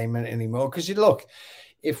in the game anymore. Because you look,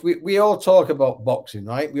 if we all talk about boxing,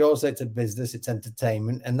 right? We all say it's a business, it's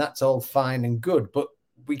entertainment, and that's all fine and good. But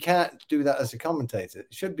we can't do that as a commentator.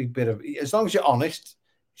 It should be a bit of, as long as you're honest,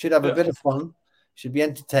 should have a bit of fun, should be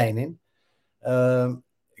entertaining. I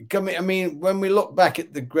mean, when we look back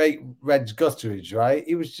at the great Reg Gutteridge, right?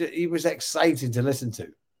 He was exciting to listen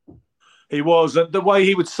to. He was, and the way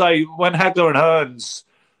he would say when Hagler and Hearns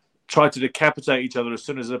tried to decapitate each other as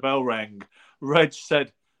soon as the bell rang, Reg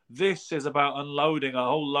said, "This is about unloading a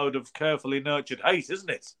whole load of carefully nurtured hate, isn't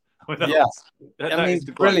it?" I mean,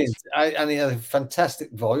 brilliant. And he had a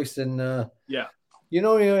fantastic voice, and he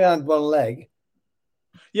only had one leg.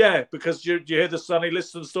 Yeah, because you hear the Sonny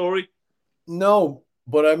Liston story? No,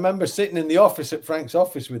 but I remember sitting in the office at Frank's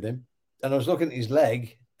office with him, and I was looking at his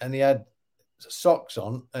leg, and he had socks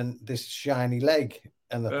on and this shiny leg,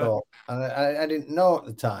 and I thought, and I didn't know at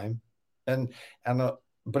the time,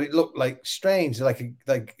 but it looked like strange, thanks,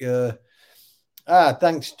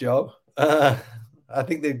 Joe. I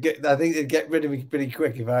think they'd get rid of me pretty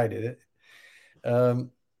quick if I did it.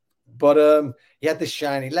 But he had this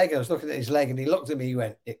shiny leg, and I was looking at his leg, and he looked at me. He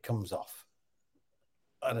went, "It comes off."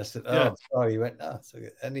 And I said, "Oh, sorry." He went, "No." So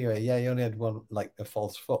anyway, he only had one, like a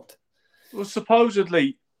false foot. Well,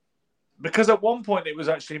 supposedly, because at one point it was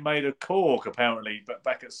actually made of cork, apparently, but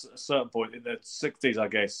back at a certain point in the 60s, I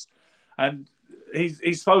guess. And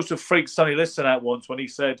he's supposed to have freaked Sonny Liston out once when he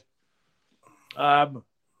said, there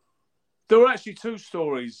were actually two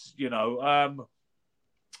stories, there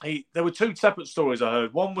were two separate stories I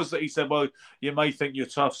heard. One was that he said, "Well, you may think you're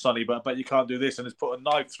tough, Sonny, but I bet you can't do this," and has put a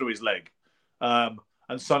knife through his leg. And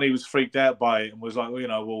Sonny was freaked out by it and was like, "We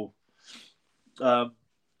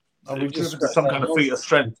just some kind of feat of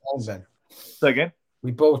strength." Say again?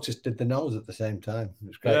 We both just did the nose at the same time. It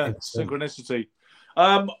was great. Yeah, synchronicity.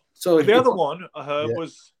 So the other one I heard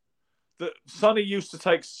was that Sonny used to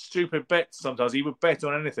take stupid bets sometimes. He would bet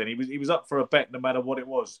on anything. He was up for a bet no matter what it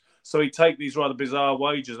was. So he'd take these rather bizarre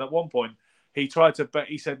wagers. And at one point, he tried to bet.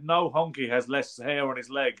 He said, "No honky has less hair on his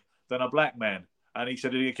leg than a black man." And he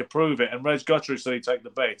said he could prove it. And Reg Gutteridge said he'd take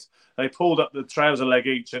the bet. They pulled up the trouser leg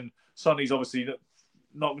each. And Sonny's obviously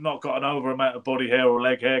not got an over amount of body hair or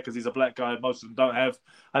leg hair because he's a black guy. Most of them don't have.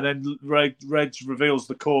 And then Reg reveals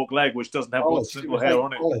the cork leg, which doesn't have one single hair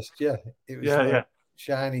on it. Polished, yeah. It was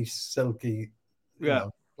shiny, silky,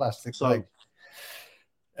 plastic leg.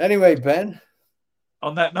 Anyway, Ben.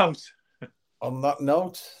 On that note,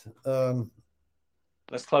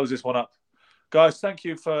 let's close this one up. Guys, thank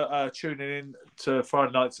you for tuning in to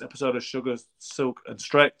Friday night's episode of Sugar, Silk and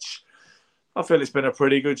Stretch. I feel it's been a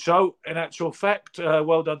pretty good show. In actual fact,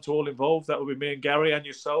 well done to all involved. That would be me and Gary and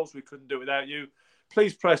yourselves. We couldn't do it without you.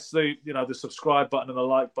 Please press the subscribe button and the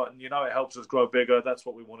like button. It helps us grow bigger. That's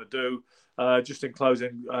what we want to do. Just in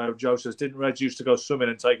closing, Joe says, "Didn't Reg used to go swimming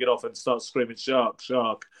and take it off and start screaming, 'Shark,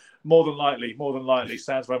 shark'?" More than likely.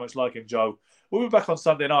 Sounds very much like him, Joe. We'll be back on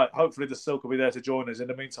Sunday night. Hopefully the Silk will be there to join us. In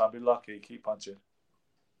the meantime, be lucky. Keep punching.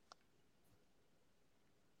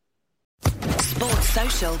 Sports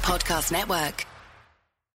Social Podcast Network.